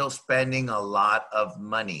 people are still spending a lot of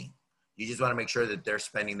money. You just want to make sure that they're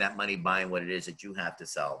spending that money buying what it is that you have to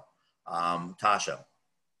sell. Tasha.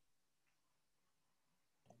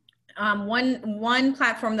 One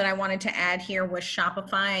platform that I wanted to add here was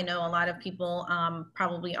Shopify. I know a lot of people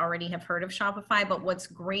probably already have heard of Shopify, but what's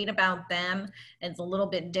great about them, it's a little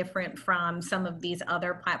bit different from some of these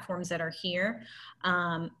other platforms that are here,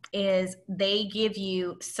 is they give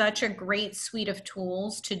you such a great suite of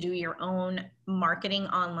tools to do your own marketing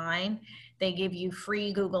online. They give you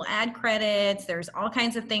free Google ad credits. There's all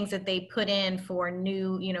kinds of things that they put in for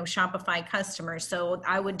new, Shopify customers. So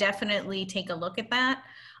I would definitely take a look at that.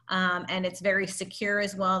 And it's very secure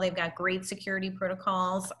as well. They've got great security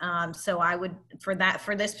protocols. So I would, for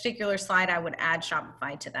this particular slide, I would add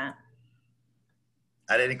Shopify to that.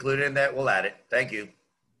 I didn't include it in that. We'll add it. Thank you.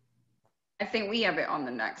 I think we have it on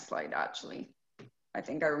the next slide, actually. I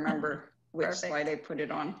think I remember which slide I put it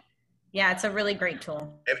on. Yeah, it's a really great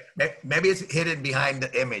tool. Maybe it's hidden behind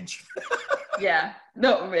the image. Yeah,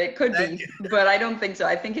 no, it could be, but I don't think so.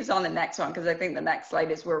 I think it's on the next one because I think the next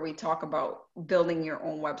slide is where we talk about building your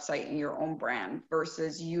own website and your own brand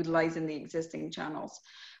versus utilizing the existing channels.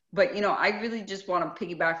 But, I really just want to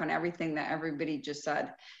piggyback on everything that everybody just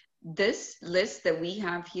said. This list that we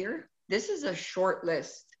have here, this is a short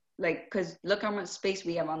list. Because look how much space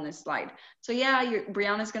we have on this slide. So yeah,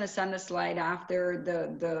 Brianna's going to send a slide after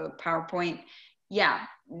the PowerPoint. Yeah,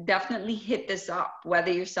 definitely hit this up,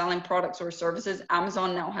 whether you're selling products or services.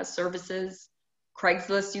 Amazon now has services.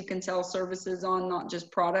 Craigslist, you can sell services on, not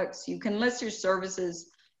just products. You can list your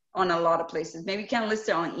services on a lot of places. Maybe you can't list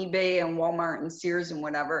it on eBay and Walmart and Sears and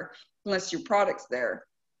whatever. You can list your products there.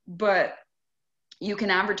 But you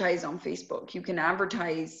can advertise on Facebook. You can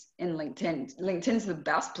advertise in LinkedIn. LinkedIn's the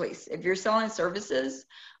best place. If you're selling services,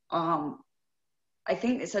 I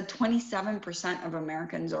think it said 27% of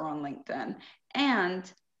Americans are on LinkedIn. And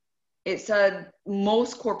it said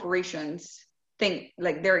most corporations think,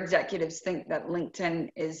 their executives think that LinkedIn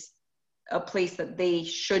is a place that they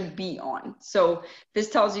should be on. So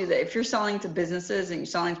this tells you that if you're selling to businesses and you're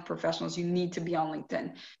selling to professionals, you need to be on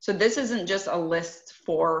LinkedIn. So this isn't just a list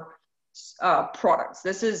for products.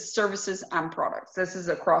 This is services and products. This is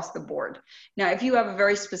across the board. Now, if you have a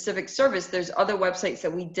very specific service, there's other websites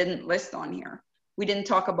that we didn't list on here. We didn't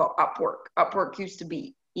talk about Upwork. Upwork used to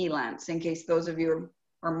be Elance, in case those of you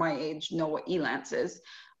are my age know what Elance is.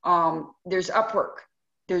 There's Upwork,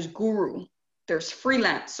 there's Guru, there's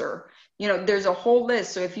Freelancer. There's a whole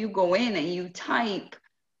list. So if you go in and you type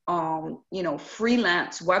you know,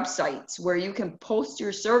 freelance websites where you can post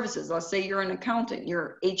your services. Let's say you're an accountant,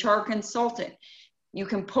 you're HR consultant. You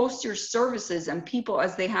can post your services and people,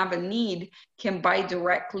 as they have a need, can buy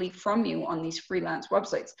directly from you on these freelance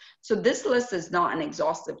websites. So this list is not an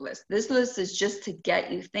exhaustive list. This list is just to get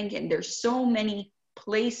you thinking. There's so many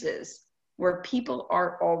places where people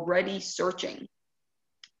are already searching.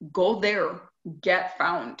 Go there, get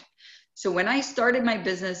found. So when I started my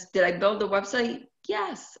business, did I build a website?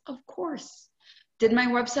 Yes, of course. Did my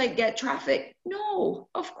website get traffic? No,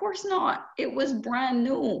 of course not. It was brand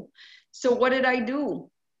new. So what did I do?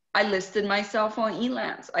 I listed myself on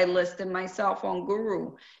Elance. I listed myself on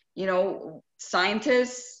Guru. You know,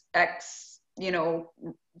 scientists, you know,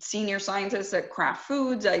 senior scientists at Kraft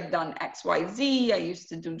Foods. I've done XYZ. I used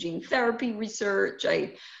to do gene therapy research.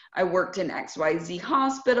 I worked in XYZ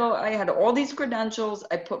hospital. I had all these credentials.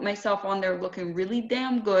 I put myself on there looking really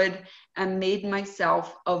damn good and made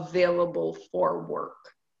myself available for work.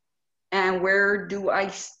 And where do I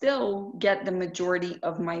still get the majority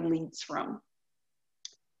of my leads from?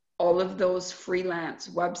 All of those freelance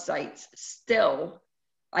websites. Still,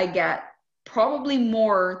 I get probably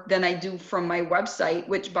more than I do from my website,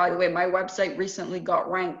 which, by the way, my website recently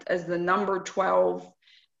got ranked as the number 12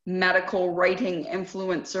 medical writing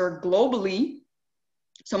influencer globally.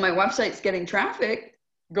 So my website's getting traffic.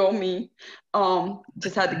 Go me.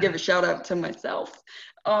 Just had to give a shout out to myself.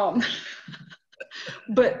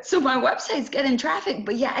 But so my website's getting traffic,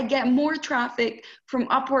 but yeah, I get more traffic from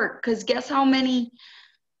Upwork, because guess how many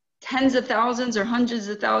tens of thousands or hundreds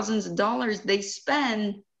of thousands of dollars they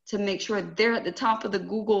spend to make sure they're at the top of the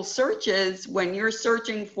Google searches when you're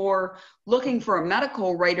searching for, looking for a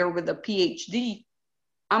medical writer with a PhD.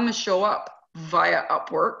 I'm going to show up via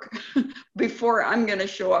Upwork before I'm going to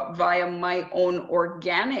show up via my own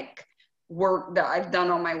organic work that I've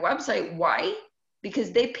done on my website. Why?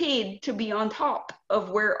 Because they paid to be on top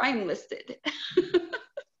of where I'm listed.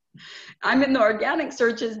 I'm in the organic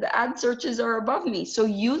searches, the ad searches are above me. So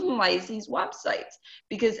utilize these websites,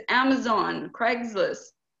 because Amazon, Craigslist,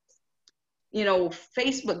 you know,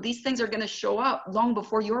 Facebook, these things are going to show up long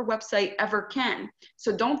before your website ever can.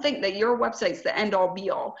 So don't think that your website's the end all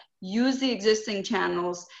be all. Use the existing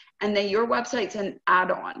channels, and then your website's an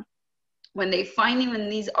add-on. When they find you in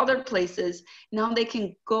these other places, now they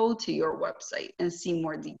can go to your website and see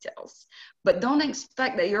more details. But don't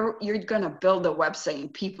expect that you're going to build a website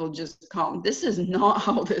and people just come. This is not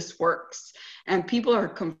how this works. And people are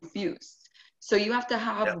confused. So you have to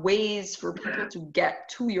have ways for people to get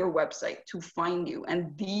to your website, to find you.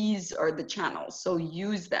 And these are the channels. So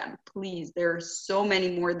use them, please. There are so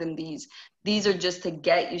many more than these. These are just to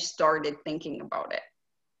get you started thinking about it.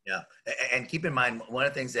 Yeah. And keep in mind, one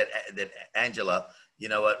of the things that Angela, you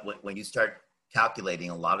know what, when you start calculating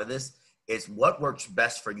a lot of this, is what works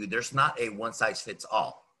best for you. There's not a one size fits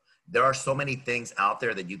all. There are so many things out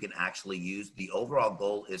there that you can actually use. The overall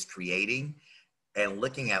goal is creating and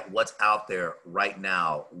looking at what's out there right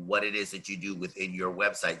now, what it is that you do within your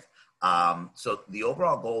website. So the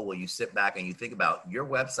overall goal, when you sit back and you think about your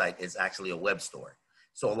website, is actually a web store.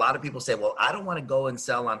 So a lot of people say, well, I don't want to go and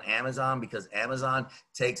sell on Amazon because Amazon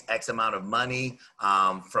takes X amount of money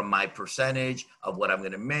from my percentage of what I'm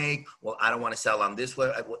going to make. Well, I don't want to sell on this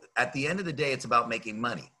way. At the end of the day, it's about making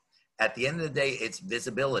money. At the end of the day, it's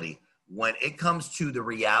visibility. When it comes to the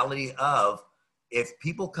reality of, if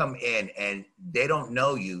people come in and they don't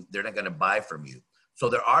know you, they're not going to buy from you. So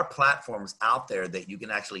there are platforms out there that you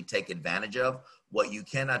can actually take advantage of. What you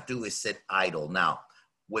cannot do is sit idle. Now,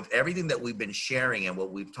 with everything that we've been sharing and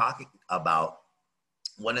what we've talked about,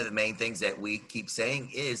 one of the main things that we keep saying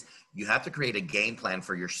is you have to create a game plan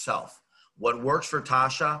for yourself. What works for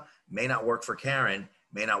Tasha may not work for Karen,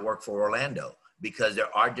 may not work for Orlando, because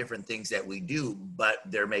there are different things that we do, but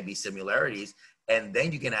there may be similarities. And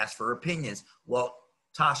then you can ask for opinions. Well,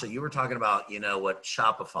 Tasha, you were talking about, you know, what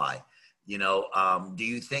Shopify, you know, do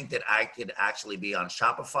you think that I could actually be on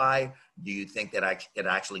Shopify? Do you think that I could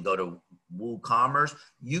actually go to WooCommerce?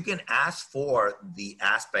 You can ask for the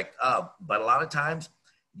aspect of, but a lot of times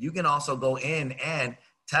you can also go in and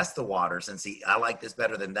test the waters and see, I like this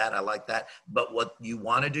better than that. I like that. But what you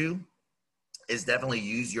want to do is definitely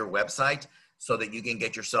use your website so that you can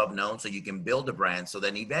get yourself known, so you can build a brand. So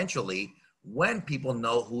then eventually, when people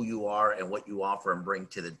know who you are and what you offer and bring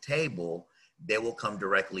to the table, they will come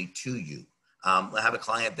directly to you. I have a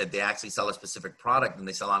client that they actually sell a specific product and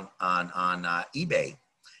they sell on eBay.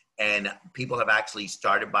 And people have actually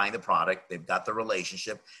started buying the product. They've got the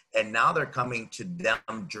relationship. And now they're coming to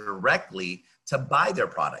them directly to buy their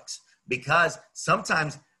products. Because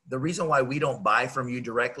sometimes the reason why we don't buy from you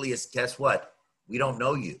directly is, guess what? We don't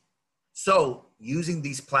know you. So using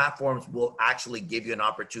these platforms will actually give you an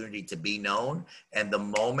opportunity to be known. And the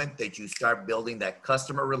moment that you start building that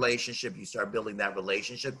customer relationship, you start building that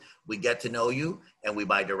relationship, we get to know you and we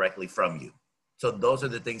buy directly from you. So those are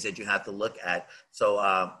the things that you have to look at. So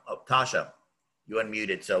Tasha, you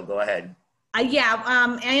unmuted, so go ahead.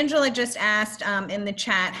 Angela just asked in the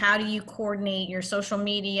chat, how do you coordinate your social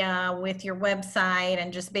media with your website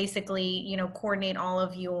and just basically, you know, coordinate all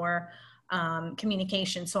of your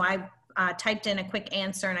communication. So I typed in a quick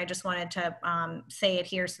answer and I just wanted to say it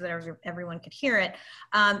here so that everyone could hear it.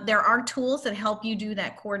 There are tools that help you do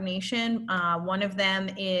that coordination. One of them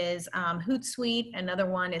is Hootsuite. Another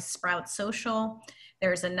one is Sprout Social.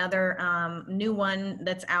 There's another new one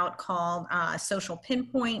that's out called Social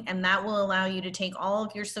Pinpoint, and that will allow you to take all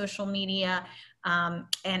of your social media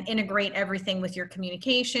and integrate everything with your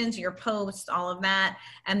communications, your posts, all of that.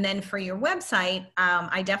 And then for your website,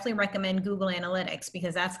 I definitely recommend Google Analytics,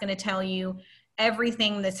 because that's going to tell you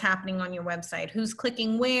everything that's happening on your website, who's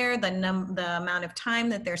clicking where, the amount of time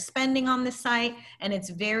that they're spending on the site. And it's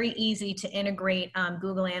very easy to integrate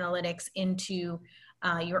Google Analytics into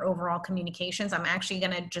your overall communications. I'm actually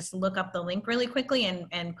going to just look up the link really quickly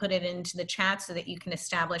and put it into the chat so that you can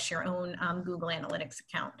establish your own Google Analytics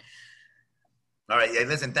account. All right. Yeah,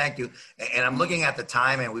 listen, thank you. And I'm looking at the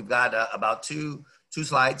time, and we've got about two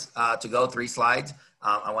slides to go, 3 slides.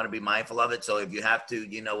 I want to be mindful of it. So if you have to,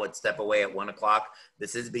 you know what, step away at 1 o'clock.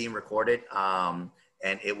 This is being recorded, and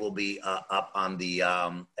it will be up on the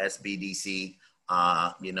SBDC,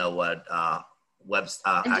 you know what, I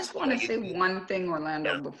just want to say one thing,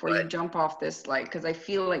 Orlando, before you jump off this slide, because I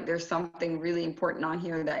feel like there's something really important on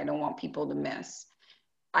here that I don't want people to miss.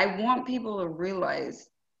 I want people to realize,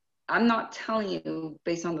 I'm not telling you,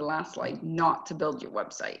 based on the last slide, not to build your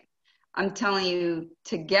website. I'm telling you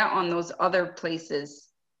to get on those other places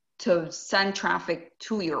to send traffic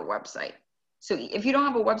to your website. So if you don't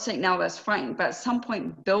have a website now, that's fine, but at some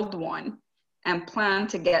point build one and plan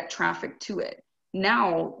to get traffic to it.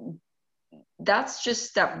 Now, that's just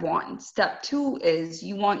step 1. Step 2 is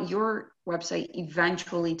you want your website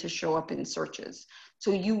eventually to show up in searches.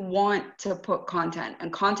 So you want to put content,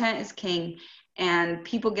 and content is king. And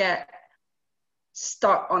people get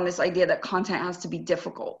stuck on this idea that content has to be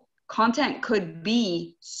difficult. Content could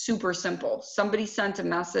be super simple. Somebody sent a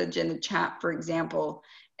message in the chat, for example,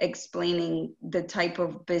 explaining the type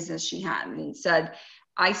of business she had, and said,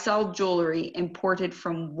 I sell jewelry imported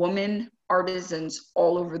from women artisans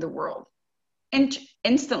all over the world. And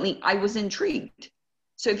instantly I was intrigued.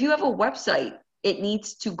 So if you have a website, it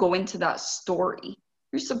needs to go into that story.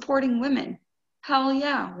 You're supporting women. Hell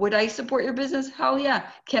yeah. Would I support your business? Hell yeah.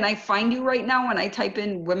 Can I find you right now when I type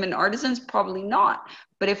in women artisans? Probably not.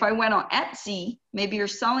 But if I went on Etsy, maybe you're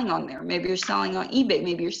selling on there. Maybe you're selling on eBay.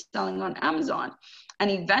 Maybe you're selling on Amazon. And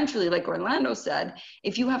eventually, like Orlando said,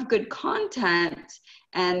 if you have good content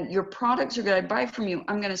and your products are good, I buy from you,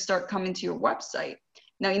 I'm going to start coming to your website.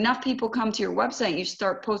 Now, enough people come to your website, you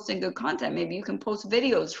start posting good content. Maybe you can post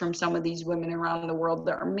videos from some of these women around the world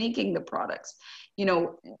that are making the products. You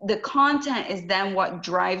know, the content is then what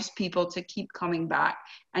drives people to keep coming back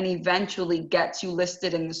and eventually gets you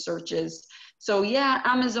listed in the searches. So yeah,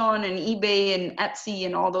 Amazon and eBay and Etsy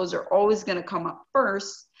and all those are always going to come up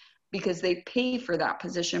first because they pay for that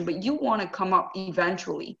position, but you want to come up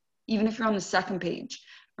eventually, even if you're on the 2nd page.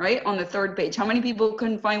 Right? On the 3rd page. How many people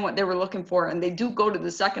couldn't find what they were looking for? And they do go to the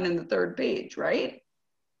 2nd and the 3rd page, right?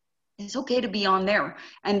 It's okay to be on there.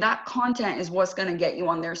 And that content is what's going to get you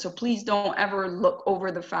on there. So please don't ever look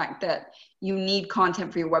over the fact that you need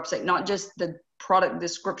content for your website, not just the product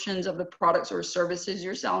descriptions of the products or services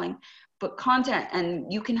you're selling, but content.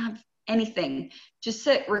 And you can have anything. Just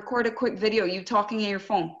sit, record a quick video, you talking in your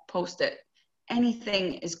phone, post it.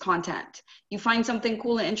 Anything is content. You find something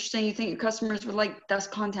cool and interesting you think your customers would like, that's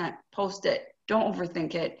content. Post it. Don't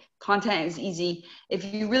overthink it. Content is easy. If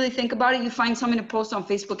you really think about it, you find something to post on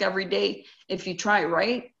Facebook every day if you try,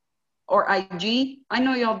 right? Or IG. I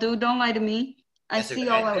know y'all do. Don't lie to me. I see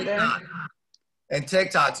y'all out there. And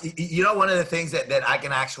TikToks. You know, one of the things that I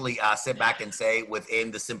can actually sit back and say within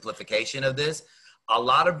the simplification of this, a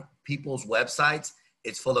lot of people's websites,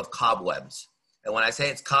 it's full of cobwebs. And when I say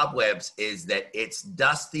it's cobwebs, is that it's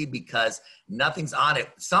dusty because nothing's on it.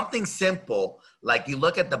 Something simple, like you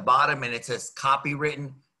look at the bottom and it says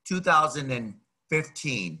copywritten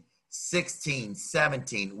 2015, 16,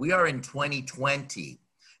 17. We are in 2020.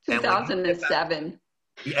 2007.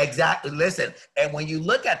 Exactly. Listen, and when you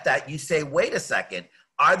look at that, you say, wait a second,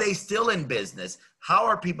 Are they still in business? How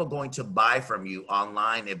are people going to buy from you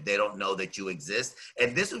online if they don't know that you exist?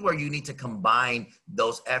 And this is where you need to combine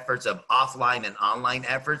those efforts of offline and online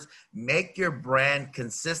efforts. Make your brand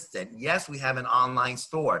consistent. Yes, we have an online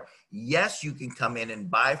store. Yes, you can come in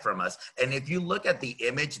and buy from us. And if you look at the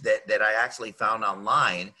image that I actually found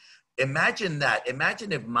online, imagine that.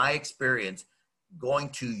 Imagine if my experience going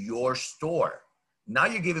to your store. Now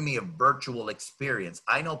you're giving me a virtual experience.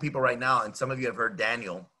 I know people right now, and some of you have heard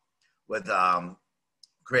Daniel with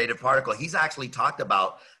Creative Particle. He's actually talked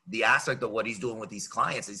about the aspect of what he's doing with these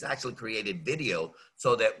clients. He's actually created video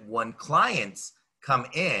so that when clients come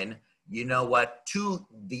in, you know what, to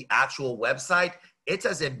the actual website, it's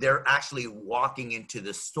as if they're actually walking into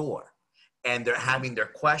the store and they're having their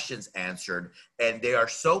questions answered. And they are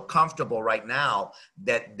so comfortable right now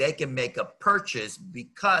that they can make a purchase,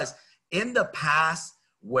 because in the past,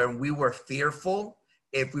 when we were fearful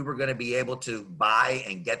if we were going to be able to buy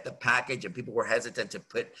and get the package, and people were hesitant to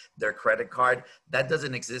put their credit card, that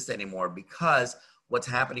doesn't exist anymore, because what's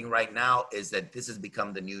happening right now is that this has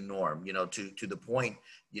become the new norm, you know, to the point,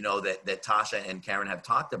 you know, that Tasha and Karen have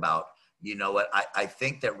talked about. You know what, I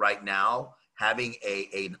think that right now having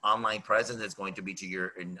an online presence is going to be to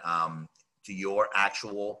your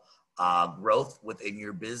actual growth within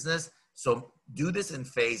your business. So do this in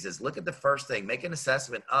phases. Look at the first thing, make an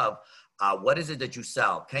assessment of what is it that you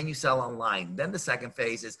sell? Can you sell online? Then the second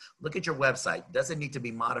phase is look at your website. Does it need to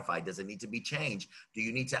be modified? Does it need to be changed? Do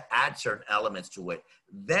you need to add certain elements to it?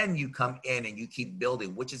 Then you come in and you keep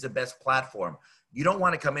building, which is the best platform. You don't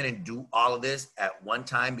want to come in and do all of this at one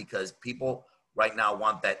time, because people right now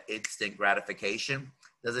want that instant gratification.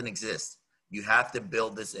 It doesn't exist. You have to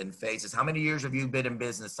build this in phases. How many years have you been in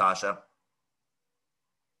business, Tasha?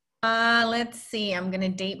 Let's see, I'm going to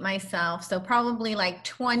date myself. So probably like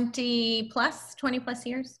 20 plus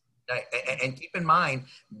years. And keep in mind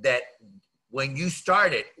that when you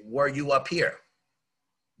started, were you up here?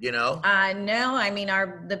 You know? No, I mean,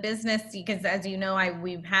 the business, because as you know,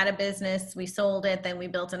 we've had a business, we sold it, then we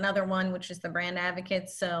built another one, which is the Brand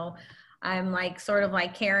Advocates. So I'm like sort of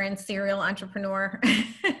like Karen, serial entrepreneur,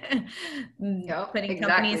 Yep, putting exactly.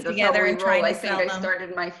 companies That's together how we and trying roll. to I sell think them. I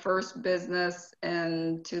started my first business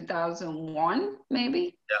in 2001,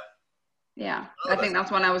 maybe. Yeah, I think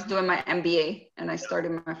that's when I was doing my MBA, and I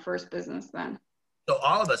started my first business then. So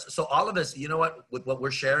all of us, you know what, with what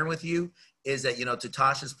we're sharing with you is that, you know, to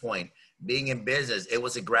Tasha's point, being in business, it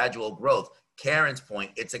was a gradual growth. Karen's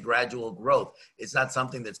point, it's a gradual growth. It's not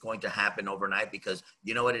something that's going to happen overnight, because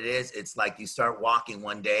you know what it is? It's like you start walking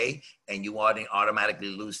one day and you automatically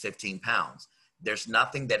lose 15 pounds. There's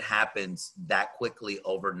nothing that happens that quickly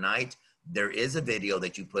overnight. There is a video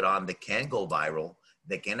that you put on that can go viral,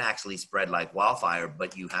 that can actually spread like wildfire,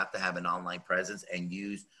 but you have to have an online presence and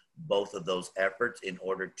use both of those efforts in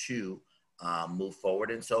order to move forward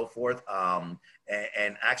and so forth.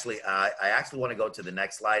 And actually, I actually want to go to the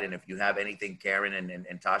next slide. And if you have anything, Karen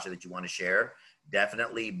and Tasha, that you want to share,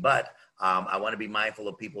 definitely. But I want to be mindful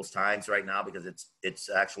of people's times right now, because it's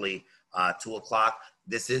actually 2 o'clock.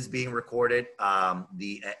 This is being recorded.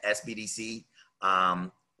 The SBDC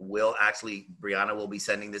Brianna will be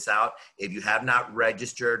sending this out. If you have not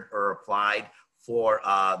registered or applied for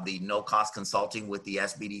the no-cost consulting with the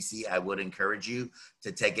SBDC, I would encourage you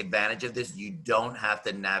to take advantage of this. You don't have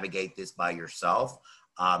to navigate this by yourself.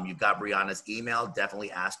 You've got Brianna's email. Definitely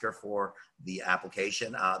ask her for the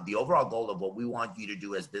application. The overall goal of what we want you to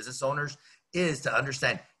do as business owners is to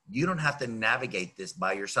understand you don't have to navigate this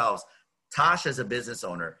by yourselves. Tasha's a business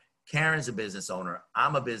owner. Karen's a business owner.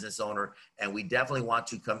 I'm a business owner, and we definitely want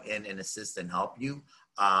to come in and assist and help you.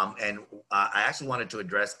 I actually wanted to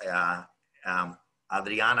address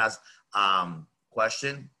Adriana's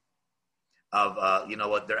question of, you know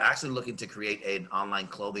what, they're actually looking to create an online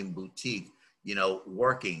clothing boutique, you know,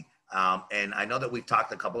 working. And I know that we've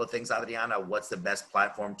talked a couple of things, Adriana, what's the best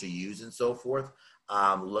platform to use and so forth.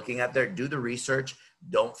 Looking at there, do the research.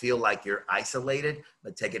 Don't feel like you're isolated,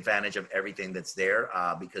 but take advantage of everything that's there,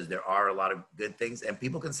 because there are a lot of good things and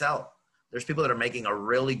people can sell. There's people that are making a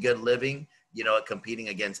really good living, you know, competing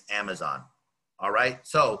against Amazon. All right.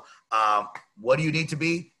 So what do you need to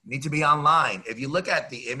be? You need to be online. If you look at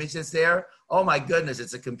the image that's there, oh my goodness,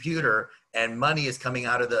 it's a computer and money is coming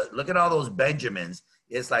out of look at all those Benjamins.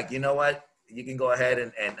 It's like, you know what? You can go ahead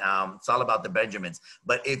and it's all about the Benjamins.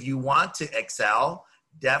 But if you want to excel,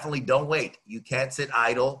 definitely don't wait. You can't sit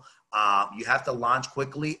idle. You have to launch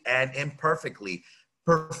quickly and imperfectly.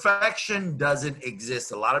 Perfection doesn't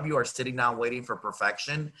exist. A lot of you are sitting down waiting for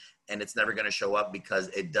perfection, and it's never going to show up because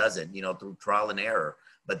it doesn't, you know, through trial and error.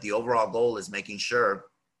 But the overall goal is making sure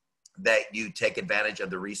that you take advantage of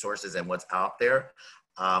the resources and what's out there.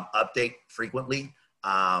 update frequently.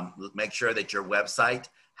 Make sure that your website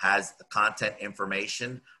has content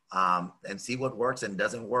information, and see what works and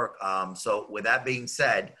doesn't work. So with that being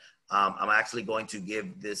said, I'm actually going to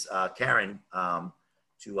give this Karen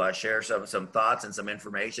to share some thoughts and some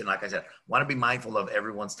information. Like I said, want to be mindful of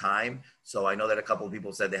everyone's time. So I know that a couple of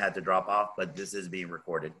people said they had to drop off, but this is being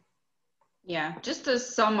recorded. Yeah, just to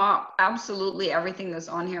sum up absolutely everything that's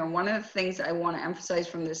on here, one of the things I want to emphasize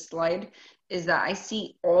from this slide is that I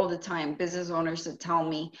see all the time business owners that tell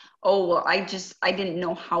me, oh, well, I didn't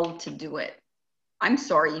know how to do it. I'm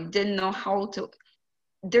sorry, you didn't know how to.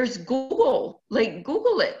 There's Google, like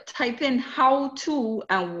Google it, type in how to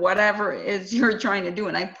and whatever it is you're trying to do.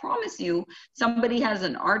 And I promise you, somebody has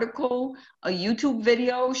an article, a YouTube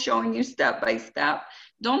video showing you step by step.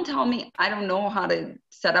 Don't tell me I don't know how to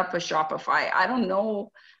set up a Shopify. I don't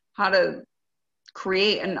know how to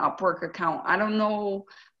create an Upwork account. I don't know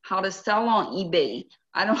how to sell on eBay.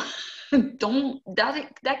 I don't,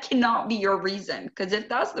 that cannot be your reason. Because if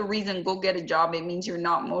that's the reason, go get a job. It means you're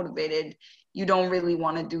not motivated. You don't really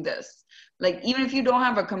want to do this. Like, even if you don't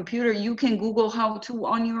have a computer, you can Google how to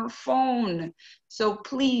on your phone. So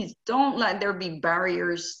please don't let there be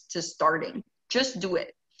barriers to starting. Just do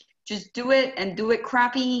it. Just do it, and do it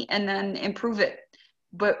crappy and then improve it.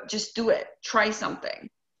 But just do it. Try something.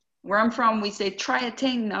 Where I'm from, we say, try a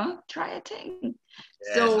thing, no? Try a thing.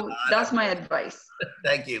 Yes, so that's my advice.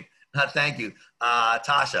 Thank you. Thank you.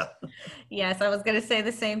 Tasha. Yes, I was going to say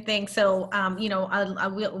the same thing. So,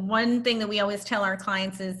 one thing that we always tell our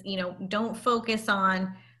clients is, don't focus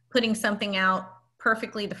on putting something out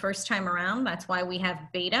perfectly the first time around. That's why we have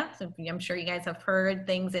beta. So I'm sure you guys have heard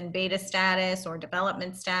things in beta status or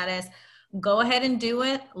development status. Go ahead and do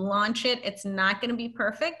it, launch it. It's not going to be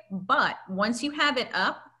perfect, but once you have it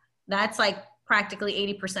up, that's like practically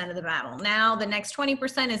 80% of the battle. Now the next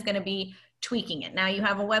 20% is going to be tweaking it. Now you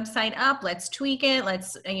have a website up, let's tweak it.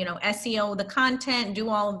 Let's, SEO the content, do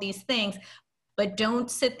all of these things, but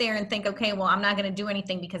don't sit there and think, okay, well, I'm not going to do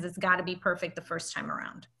anything because it's got to be perfect the first time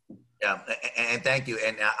around. Yeah, and thank you.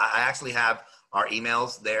 And I actually have our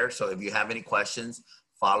emails there. So if you have any questions,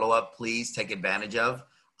 follow up, please take advantage of.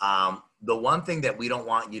 The one thing that we don't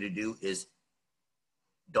want you to do is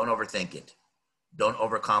don't overthink it. Don't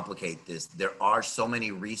overcomplicate this. There are so many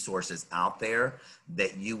resources out there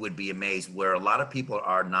that you would be amazed, where a lot of people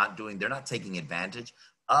are not doing, they're not taking advantage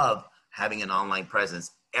of having an online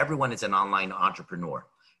presence. Everyone is an online entrepreneur.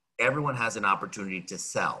 Everyone has an opportunity to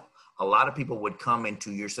sell. A lot of people would come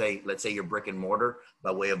into your, let's say your brick and mortar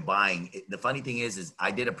by way of buying. The funny thing is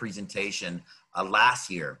I did a presentation last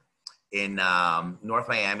year in North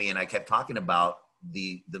Miami, and I kept talking about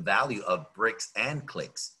the value of bricks and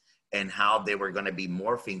clicks and how they were going to be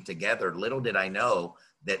morphing together. Little did I know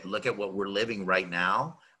that, look at what we're living right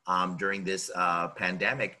now during this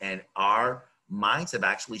pandemic, and our minds have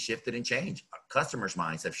actually shifted and changed. Our customers'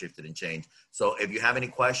 minds have shifted and changed. So if you have any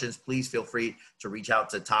questions, please feel free to reach out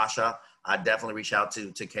to Tasha. Definitely reach out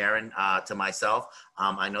to Karen, to myself.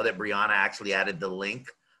 I know that Brianna actually added the link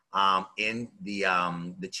in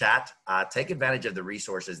the chat. Take advantage of the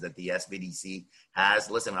resources that the SBDC has.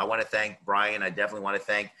 Listen, I want to thank Brian. I definitely want to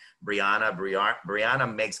thank Brianna.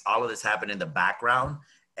 Brianna makes all of this happen in the background,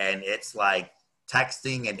 and it's like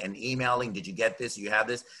texting and emailing. Did you get this? You have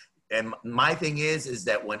this? And my thing is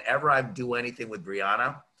that whenever I do anything with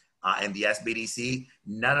Brianna and the SBDC,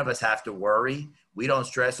 none of us have to worry. We don't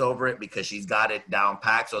stress over it because she's got it down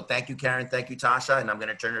packed. So thank you, Karen. Thank you, Tasha. And I'm going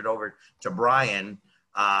to turn it over to Brian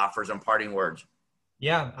for some parting words.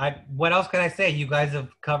 Yeah, what else can I say? You guys have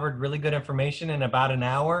covered really good information in about an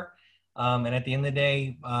hour. And at the end of the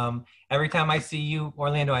day, every time I see you,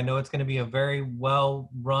 Orlando, I know it's going to be a very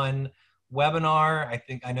well-run webinar.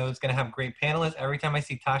 I know it's going to have great panelists. Every time I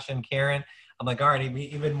see Tasha and Karen, I'm like, all right,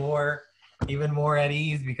 even more at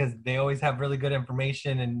ease, because they always have really good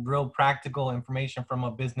information and real practical information from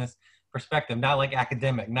a business perspective, not like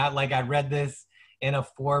academic, not like I read this in a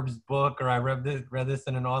Forbes book or I read this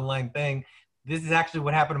in an online thing. This is actually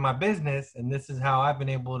what happened in my business, and this is how I've been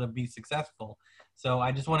able to be successful. So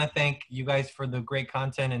I just want to thank you guys for the great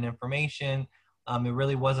content and information. It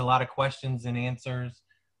really was a lot of questions and answers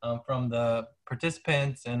from the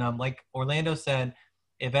participants. And like Orlando said,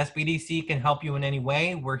 if SBDC can help you in any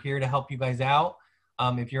way, we're here to help you guys out.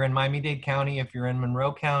 If you're in Miami-Dade County, if you're in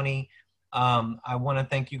Monroe County, I want to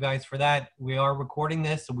thank you guys for that. We are recording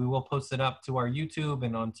this, so we will post it up to our YouTube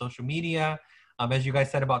and on social media. As you guys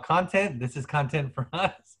said about content, this is content for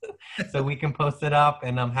us. So we can post it up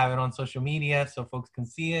and have it on social media so folks can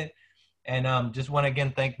see it. And just want to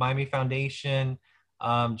again thank Miami Foundation,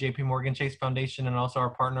 JP Morgan Chase Foundation, and also our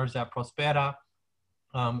partners at Prospera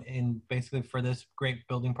in basically for this great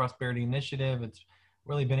Building Prosperity initiative. It's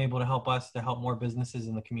really been able to help us to help more businesses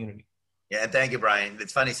in the community. Yeah, and thank you, Brian.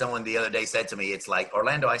 It's funny. Someone the other day said to me, "It's like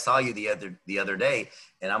Orlando. I saw you the other day,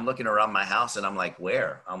 and I'm looking around my house, and I'm like,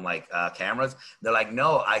 where? I'm like, cameras. They're like,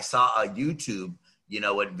 no, I saw a YouTube,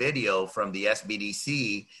 a video from the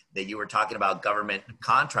SBDC that you were talking about government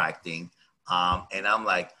contracting, and I'm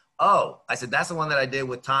like, oh, I said that's the one that I did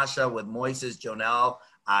with Tasha, with Moises, Jonelle,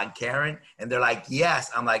 and Karen, and they're like, yes.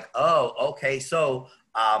 I'm like, oh, okay, so.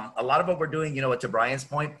 A lot of what we're doing, to Brian's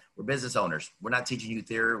point, we're business owners. We're not teaching you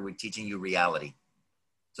theory, we're teaching you reality.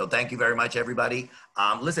 So thank you very much, everybody.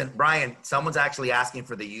 Listen, Brian, someone's actually asking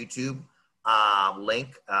for the YouTube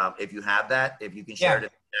link. If you have that, if you can share it in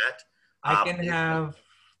the chat.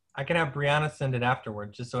 I can have Brianna send it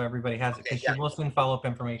afterward, just so everybody has it, because she will send follow-up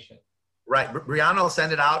information. Right, Brianna will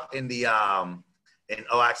send it out in the,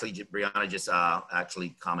 actually, Brianna just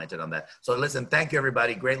actually commented on that. So listen, thank you,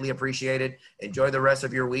 everybody. Greatly appreciate it. Enjoy the rest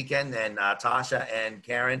of your weekend. And Tasha and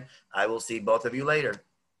Karen, I will see both of you later.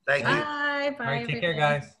 Thank you. Bye. All right, take care,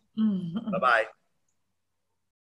 guys. Bye-bye.